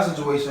in y'all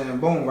situation,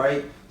 boom,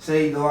 right?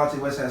 Say Delonte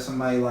West had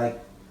somebody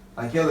like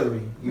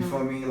Hillary, you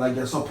feel me? Like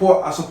a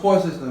support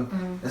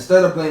system.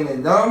 Instead of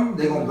blaming them,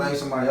 they gonna blame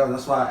somebody else.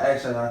 That's why I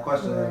asked her that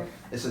question. Right.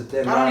 It's a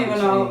thin I don't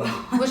even know.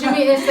 What you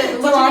mean?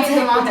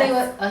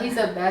 Delonte? He's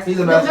a basketball. He's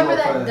a basketball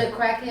Remember player. The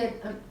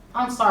crackhead?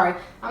 I'm sorry.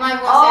 I'm not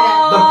even gonna say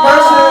that. The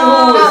person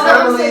who is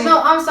heavily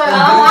I'm sorry.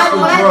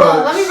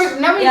 Let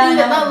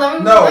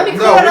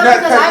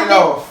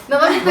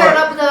me clear it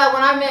up because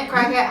when I meant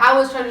crackhead, I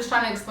was just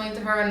trying to explain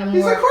to her in the more.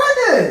 He's a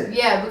crackhead.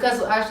 Yeah,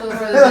 because I showed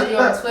her the video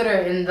on Twitter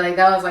and like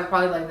that was like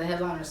probably like the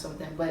headline or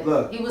something. But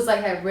look, he was like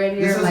had red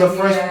hair. This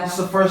is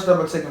the first step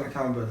of taking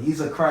accountability.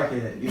 He's a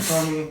crackhead. You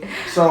feel me?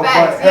 So,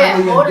 but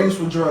heavily induced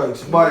with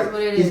drugs. But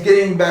he's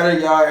getting better,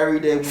 y'all, every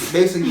day.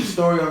 Basically, the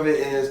story of it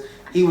is.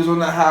 He was on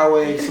the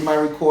highway,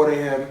 somebody recorded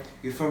him,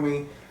 you feel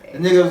me? The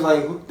nigga was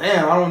like,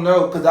 damn, I don't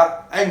know, because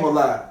I ain't gonna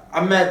lie.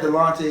 I met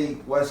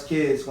Delonte West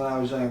kids when I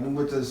was young. We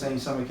went to the same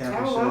summer camp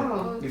and shit.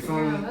 Wow. You feel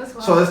me?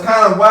 So it's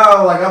kind of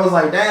wild. Like, I was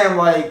like, damn,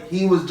 like,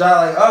 he was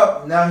like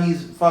up, now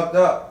he's fucked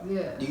up.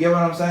 Yeah. You get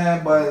what I'm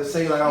saying? But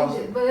say, like, I was...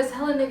 But it's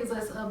hella niggas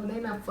that's up, and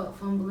they not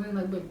fumbling,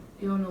 like, but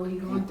you don't know what he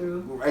going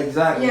through.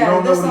 Exactly. You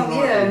don't know what he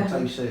going through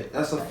type shit.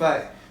 That's a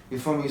fact. You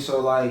feel me? So,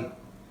 like,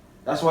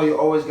 that's why you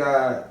always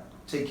got...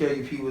 take care of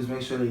your people,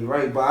 make sure they're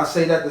right. But I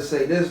say that to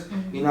say this,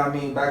 you know what I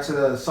mean? Back to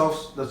the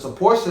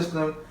support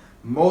system,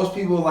 most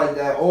people like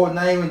that, or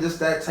not even just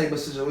that type of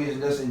situation,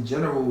 just in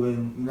general,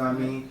 and you know what I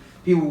mean?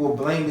 People will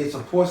blame their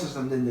support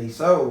system than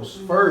themselves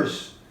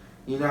first,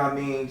 you know what I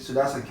mean? So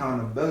that's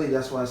accountability.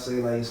 That's why I say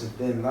like it's a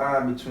thin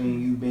line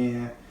between you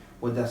being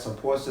with that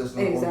support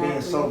system or being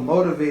so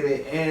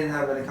motivated and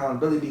having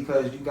accountability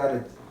because you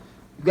gotta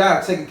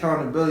take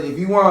accountability. If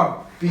you want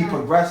to be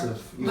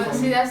progressive. But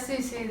see, I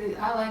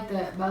like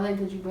that. But I like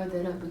that you brought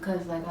that up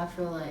because, like, I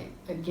feel like,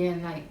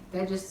 again, like,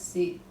 that just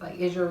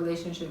is your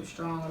relationship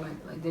strong? Or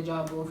like, did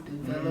y'all both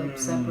develop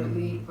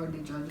separately? Or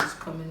did y'all just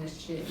come in this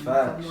shit and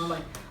become more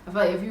like, I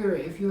feel like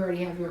if you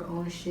already have your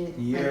own shit,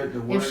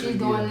 if she's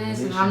doing this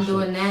and I'm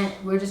doing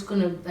that, we're just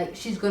gonna, like,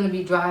 she's gonna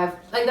be like,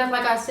 that's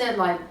like I said,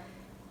 like,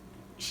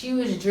 she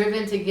was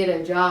driven to get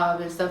a job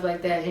and stuff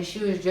like that, and she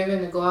was driven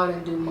to go out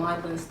and do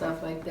modeling and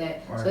stuff like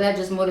that. Right. So that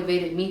just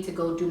motivated me to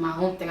go do my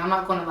own thing. I'm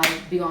not gonna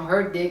like be on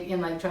her dick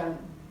and like try to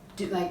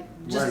do like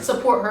just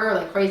support her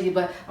like crazy,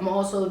 but I'm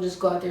also just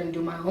go out there and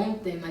do my own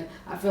thing. Like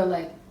I feel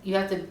like you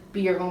have to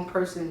be your own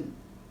person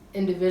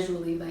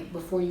individually, like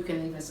before you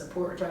can even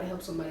support or try to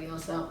help somebody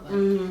else out.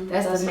 Like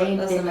that's the main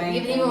thing. Like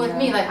even with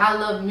me, like I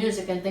love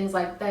music and things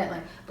like that.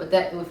 Like but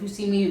that if you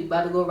see me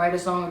about to go write a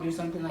song or do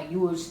something, like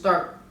you would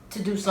start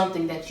to do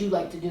something that you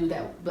like to do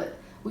that, but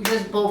we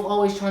just both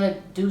always trying to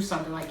do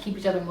something, like keep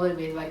each other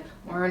motivated. Like,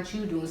 why aren't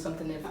you doing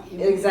something? If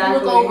Exactly.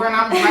 you look over and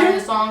I'm writing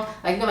a song,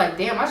 like you're like,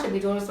 damn, I should be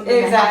doing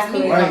something that helps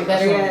me become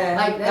better. Yeah.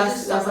 Like that's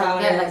just stuff how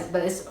like it that. is. Like,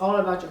 but it's all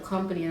about your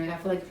company. And I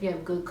feel like if you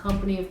have good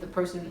company, if the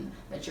person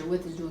that you're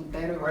with is doing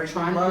better or Right,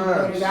 trying to do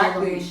better,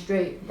 exactly. you're gonna be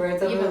straight.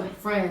 Birds of Even a with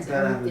friends,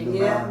 Gotta have everything. the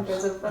good yeah, vibes.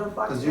 birds of a feather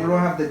flock Cause you don't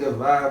have the good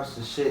vibes,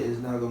 the shit is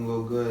not gonna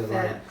go good.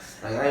 Facts.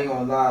 Like I ain't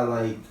gonna lie,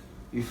 like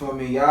you feel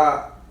me,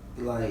 y'all.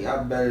 Like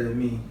y'all better than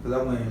me, cause I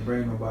wouldn't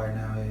bring nobody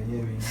down here. You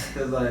hear me?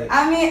 Cause like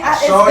I mean,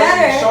 it's Shorty,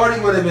 better.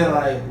 Shorty would have been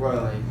like,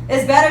 bro, like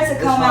It's better to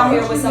It's come fine. out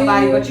here What with you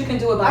somebody, mean? but you can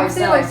do it by I'm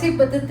saying yourself. like, see,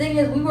 but the thing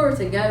is, we were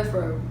together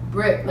for a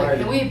brick, like, Right.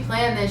 and we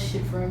planned that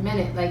shit for a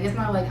minute. Like, it's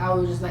not like I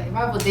was just like, if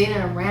I was dating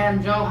a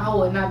random joint, I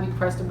would not be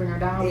pressed to bring her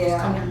down. Yeah.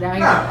 Just come down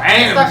here. not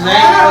random, Start- Jay.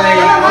 not Like,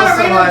 a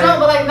also, random like- joint,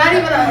 but like not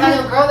even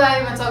like a girl that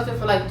I even talked to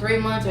for like 3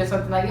 months or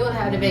something. Like, it would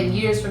have been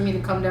years for me to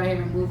come down here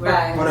and move her.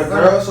 Right. But a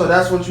girl, so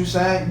that's what you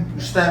saying?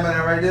 You stamping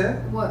it right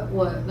there? What?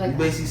 You Like,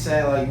 basically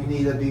saying like you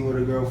need to be with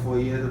a girl for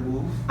a year to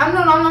move. I'm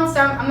not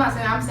saying.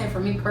 I'm saying for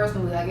me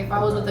personally. Like, if I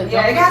was with a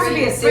Yeah, joint it for has to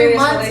be a 3 serious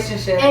months,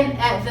 relationship. and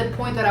at the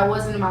point that I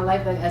wasn't in my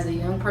life, like as a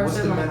young What's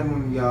person, the like,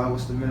 minimum, y'all?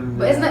 What's the minimum?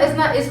 but it's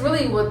not. It's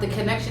really what the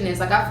connection is.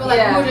 Like, I feel like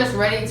Yeah. we were just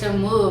ready to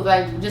move.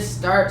 Like, just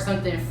start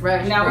something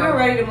fresh. Now we bro. were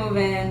ready to move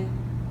in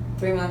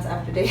 3 months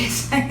after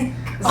dating.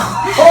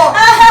 Oh,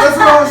 that's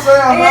what I'm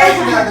saying. I'm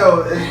asking that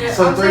though. Yeah,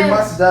 So I'm 3 saying-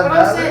 months is that but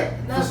I'm valid saying,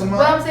 for no, but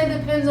someone? I'm saying it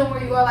depends on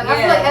where you are. Like, I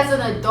feel Yeah. like as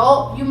an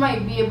adult, you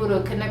might be able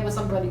to connect with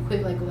somebody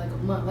quick, like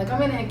a month. Like, I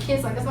mean, and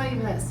kids, like, it's not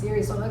even that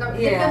serious. So, like, it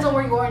Yeah. depends on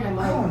where you are in your I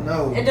life. don't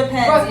know. It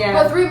depends, Bro, yeah.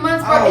 but 3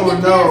 months, bro, I it don't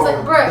depends. know.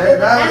 Like, bro,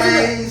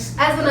 Nowadays,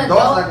 as an adults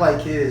adult, act like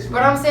kids.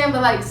 but I'm saying,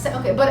 but like,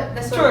 okay, but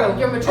that's True. what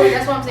you're mature.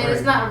 That's what I'm saying.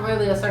 It's Right. not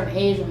really a certain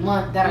age or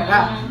month that I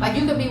got. Mhm. Like,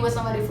 you could be with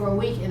somebody for a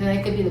week, and then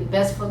it could be the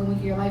best fucking week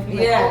of your life. And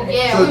you're Yeah. like, oh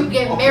yeah, So- we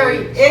get okay.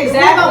 married.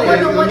 Exactly. We're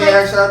Okay, the let one me that-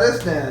 ask y'all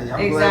this then.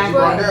 I'm glad you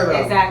brought that up.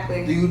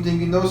 Exactly. Do you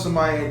think you know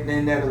somebody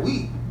in that a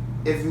week?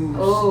 If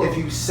Ooh.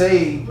 you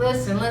say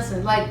Listen,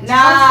 like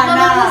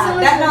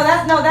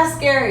That's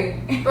scary.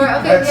 Bro,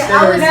 okay, That's yeah, I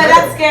scary. was No,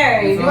 that's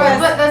scary. You feel Right,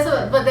 me? but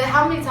but then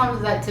how many times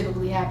does that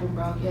typically happen,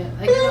 bro? Yeah,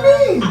 like, what do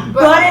you mean?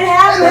 But it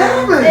happens.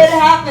 happens. It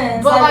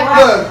happens. But like,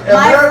 wow. Look, in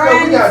My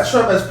America, we got friends-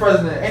 Trump as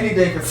president.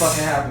 Anything can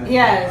fucking happen.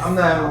 Yes. I'm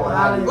not even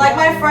gonna Like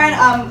my friend,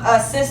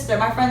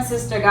 my friend's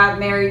sister got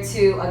married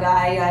to a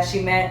guy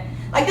she met.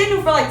 Like they knew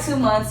for like 2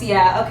 months,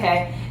 yeah,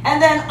 okay.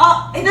 And then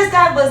this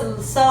guy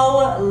was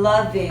so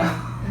loving.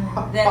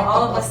 Then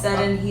all of a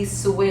sudden he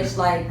switched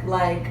like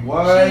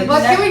What?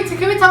 But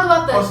can we talk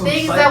about the On some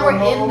things that were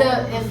psycho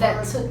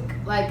that took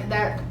like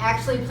that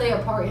actually play a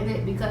part in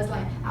it? Because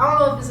like I don't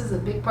know if this is a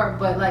big part,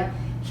 but like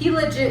he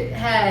legit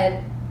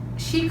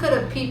she could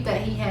have peeped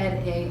that he had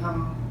a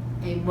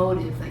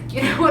motive, like,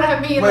 you know what I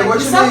mean? Wait, like, what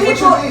you some mean?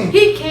 people- What you mean?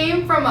 he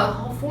came from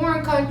a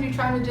foreign country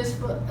trying to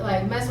just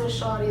like mess with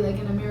shawty, like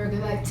in America,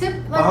 like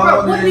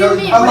bro, what do you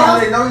mean? How What long else?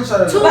 do they know each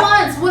other? 2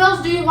 months. What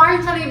else do you? Why are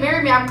you trying to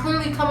marry me? I'm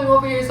clearly coming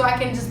over here so I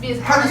can just be as.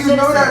 How do you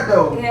know that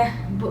though? yeah.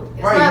 But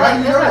it's Right, not how like do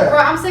you that's know not, that? bro.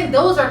 I'm saying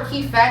those are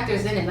key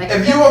factors in it. Like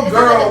If it's you not- a it's not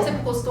girl, like a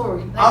typical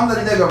story. Like, I'm the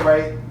nigga,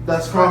 right?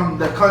 That's from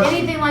the country.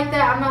 Anything like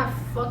that, I'm not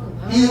fucking.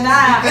 He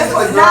Nah, thinks it the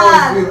was girl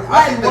not, is beautiful. I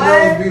like, think the what?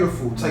 girl is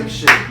beautiful type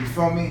shit. You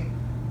feel me?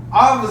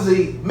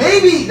 Obviously,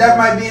 maybe that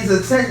might be his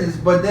intentions,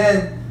 but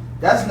then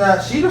that's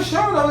not. She was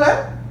showing them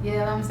that.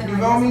 Yeah, I'm saying. You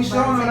like, know me that's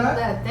what I'm showing saying. that?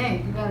 You gotta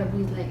think. You gotta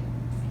be like,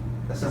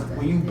 That's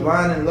when you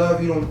blind in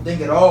love, you don't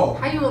think at all.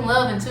 how you in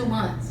love in 2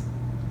 months?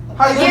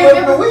 How you Yeah, live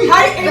in a week?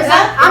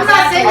 I'm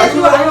not saying that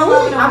you. How you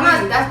live in a I'm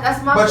not. That's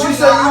my But point. you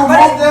said you though.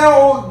 moved down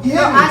or No,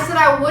 yeah. I said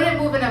I wouldn't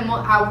move in a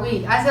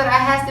week. I said it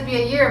has to be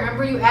a year.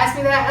 Remember you asked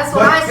me that? That's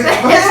what I said.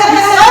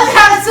 I'm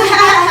trying to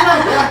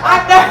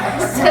I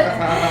never said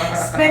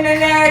Spin the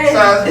narrative.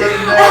 Sounds good,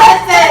 man.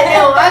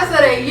 I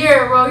said a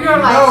year, bro. You're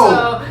like, No.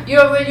 so you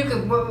know when you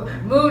could move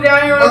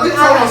down here. But you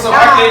told me so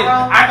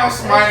I know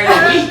somebody in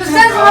a week.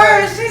 That's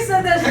her. She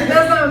said that shit.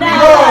 That's not me. No, No,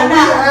 we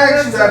no.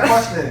 asked you that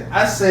question.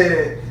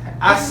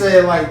 I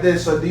said like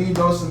this. So do you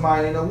know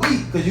somebody in a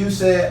week? Because you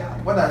said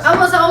what I I said.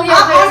 was oh yeah.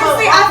 okay,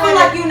 Honestly, so I feel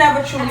like you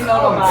never truly know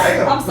Oh, nobody.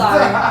 damn. I'm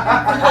sorry.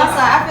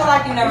 I feel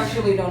like you never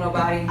truly know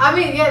nobody. I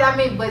mean,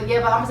 but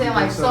I'm saying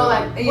like so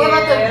like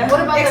Yeah.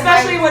 what about the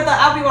especially night- with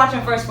I'll be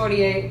watching First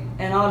 48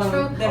 and all them.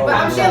 True, them but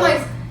I'm shows. saying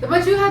like,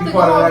 but you have You to go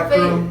part on of that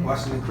crew, faith.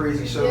 watching the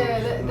crazy shows. Yeah,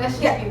 that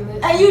should Yeah, be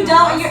lit. and you don't.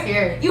 That's You're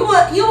scary. you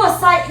a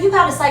psych. You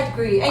got a psych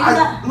degree, and you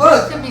not.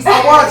 Look, Should be I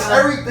scary, watch though.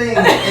 everything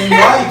in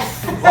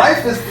life.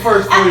 Life is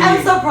first 48. I'm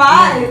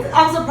surprised.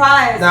 I'm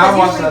surprised. Nah, I 'cause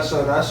watch usually that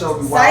show. That show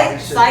be wild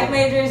and shit. Psych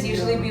majors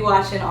usually be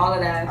watching all of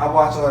that. I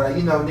watch all that.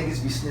 You know,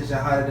 niggas be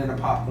snitching hotter than a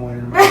popcorn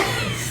in America.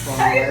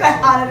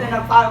 Hotter than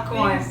a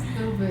popcorn.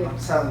 Stupid. I'm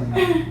telling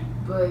you.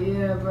 But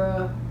yeah,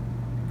 bro.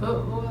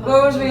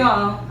 Where was we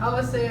on? I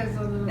was saying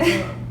something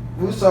about.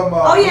 We was talking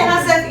about. Oh yeah, and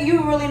I said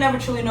you really never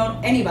truly know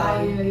Oh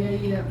anybody.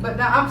 yeah. But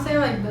now I'm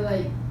saying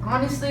like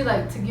honestly,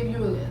 like to give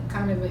you a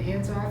kind of an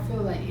answer, I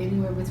feel like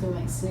anywhere between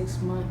like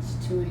 6 months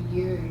to a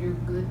year, you're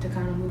good to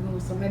kind of move in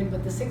with somebody.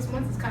 But the 6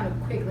 months is kind of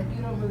quick. Like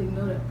you don't really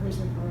know that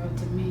person for real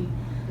to me.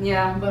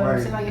 Yeah. But I'm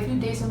Right. saying, like, if you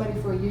date somebody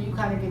for a year, you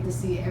kind of get to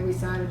see every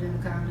side of them,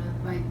 kind of.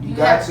 Like, You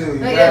got to.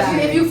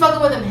 Like, if you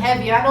fucking with them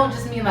heavy, I don't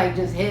just mean, like,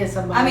 just hit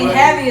somebody. I mean, Right.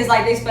 heavy is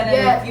like they spend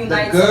a few The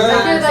nights good,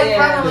 sometimes. like,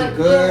 Yeah. kinda The like,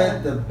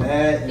 good, the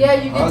bad, and Yeah,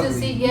 you get ugly. to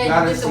see. You Yeah, you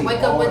gotta get to see wake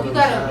up all with. You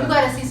those gotta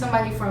sides. see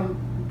somebody from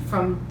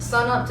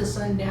sun up to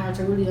sundown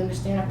to really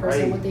understand a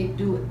person, Right. what they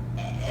do.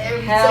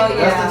 Every Hell second.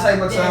 yeah. That's the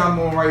type of time I'm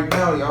on right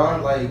now, y'all.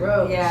 Like,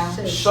 Bro, Yeah.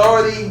 shit.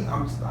 shorty,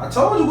 I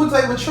told you what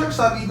type of tricks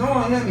I be doing.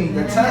 You hear me?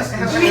 The test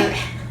and shit.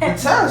 The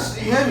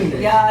test, you hear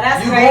me? Yeah,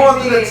 that's you crazy.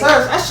 going through the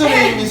test. I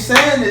shouldn't even be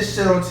saying this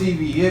shit on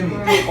TV. You hear me?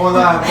 Right.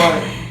 Online,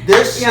 but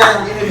this shit,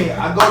 Yeah. you hear me?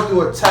 I go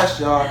through a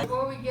test, y'all.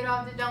 Before we get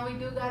off the jump, we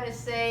do gotta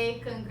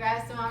say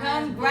congrats to my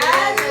man.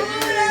 Congrats,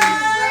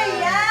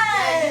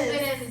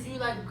 yes. You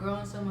like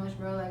growing so much,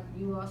 bro. Like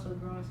you also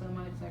growing so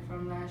much. Like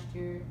from last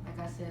year, like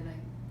I said,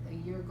 like a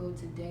year ago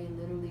today,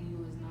 literally you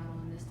was not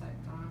on this type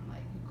of time.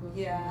 Like you grew.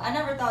 Yeah, so much. I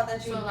never thought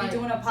that you'd So, be like-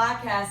 doing a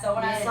podcast. So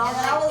when I Yeah, saw and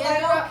that, I was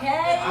like, like, and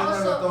okay. I never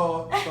Also-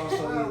 thought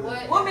so Bro, either.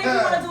 what What made you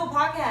want to do a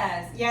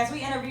podcast? Yes, we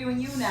interviewing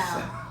you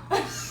now.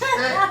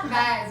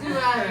 Guys, you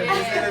out here.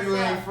 This interview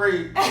ain't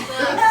free.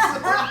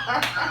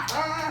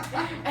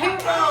 Hey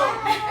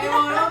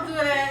bro, don't do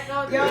that.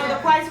 Don't do Yo, that. the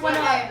price went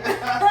up. But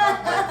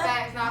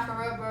facts, not for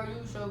real, bro.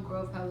 You show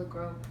growth, hella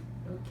growth,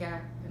 no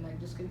cap, and like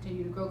just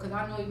continue to grow. Cause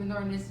I know even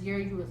during this year,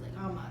 you was like,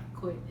 I'm about to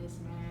quit this,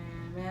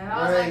 man.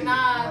 I was Right. like,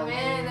 nah, Oh,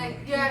 man. man. Like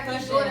you gotta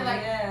keep doing it.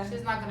 Like Yeah.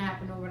 shit's not gonna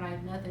happen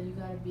overnight. Nothing. You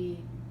gotta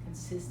be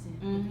consistent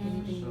with Mhm.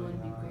 anything you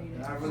want to be great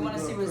And I at. We really want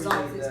to do see appreciate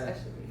results, that.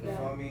 especially. You Yeah.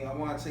 feel me? I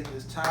want to take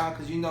this time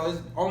because you know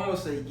it's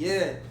almost a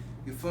year.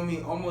 You feel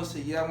me? Almost a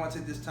year. I want to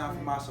take this time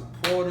for my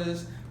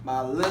supporters,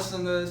 my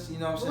listeners. You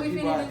know what I'm What we saying?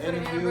 People I finna do for the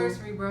interview.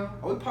 anniversary, bro?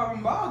 Oh, we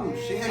popping bottles.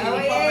 Shit, Oh,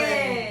 we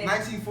yeah. popping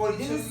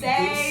 1942. Douce.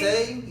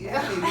 Douce.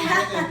 Yeah, we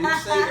drinking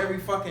Douce every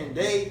fucking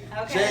day.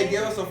 Okay. Jay,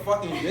 give us a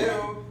fucking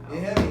deal. You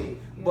hear me?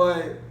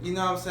 But, you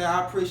know what I'm saying?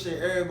 I appreciate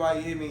everybody,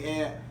 you hear me?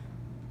 And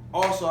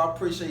also, I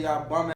appreciate y'all bumming.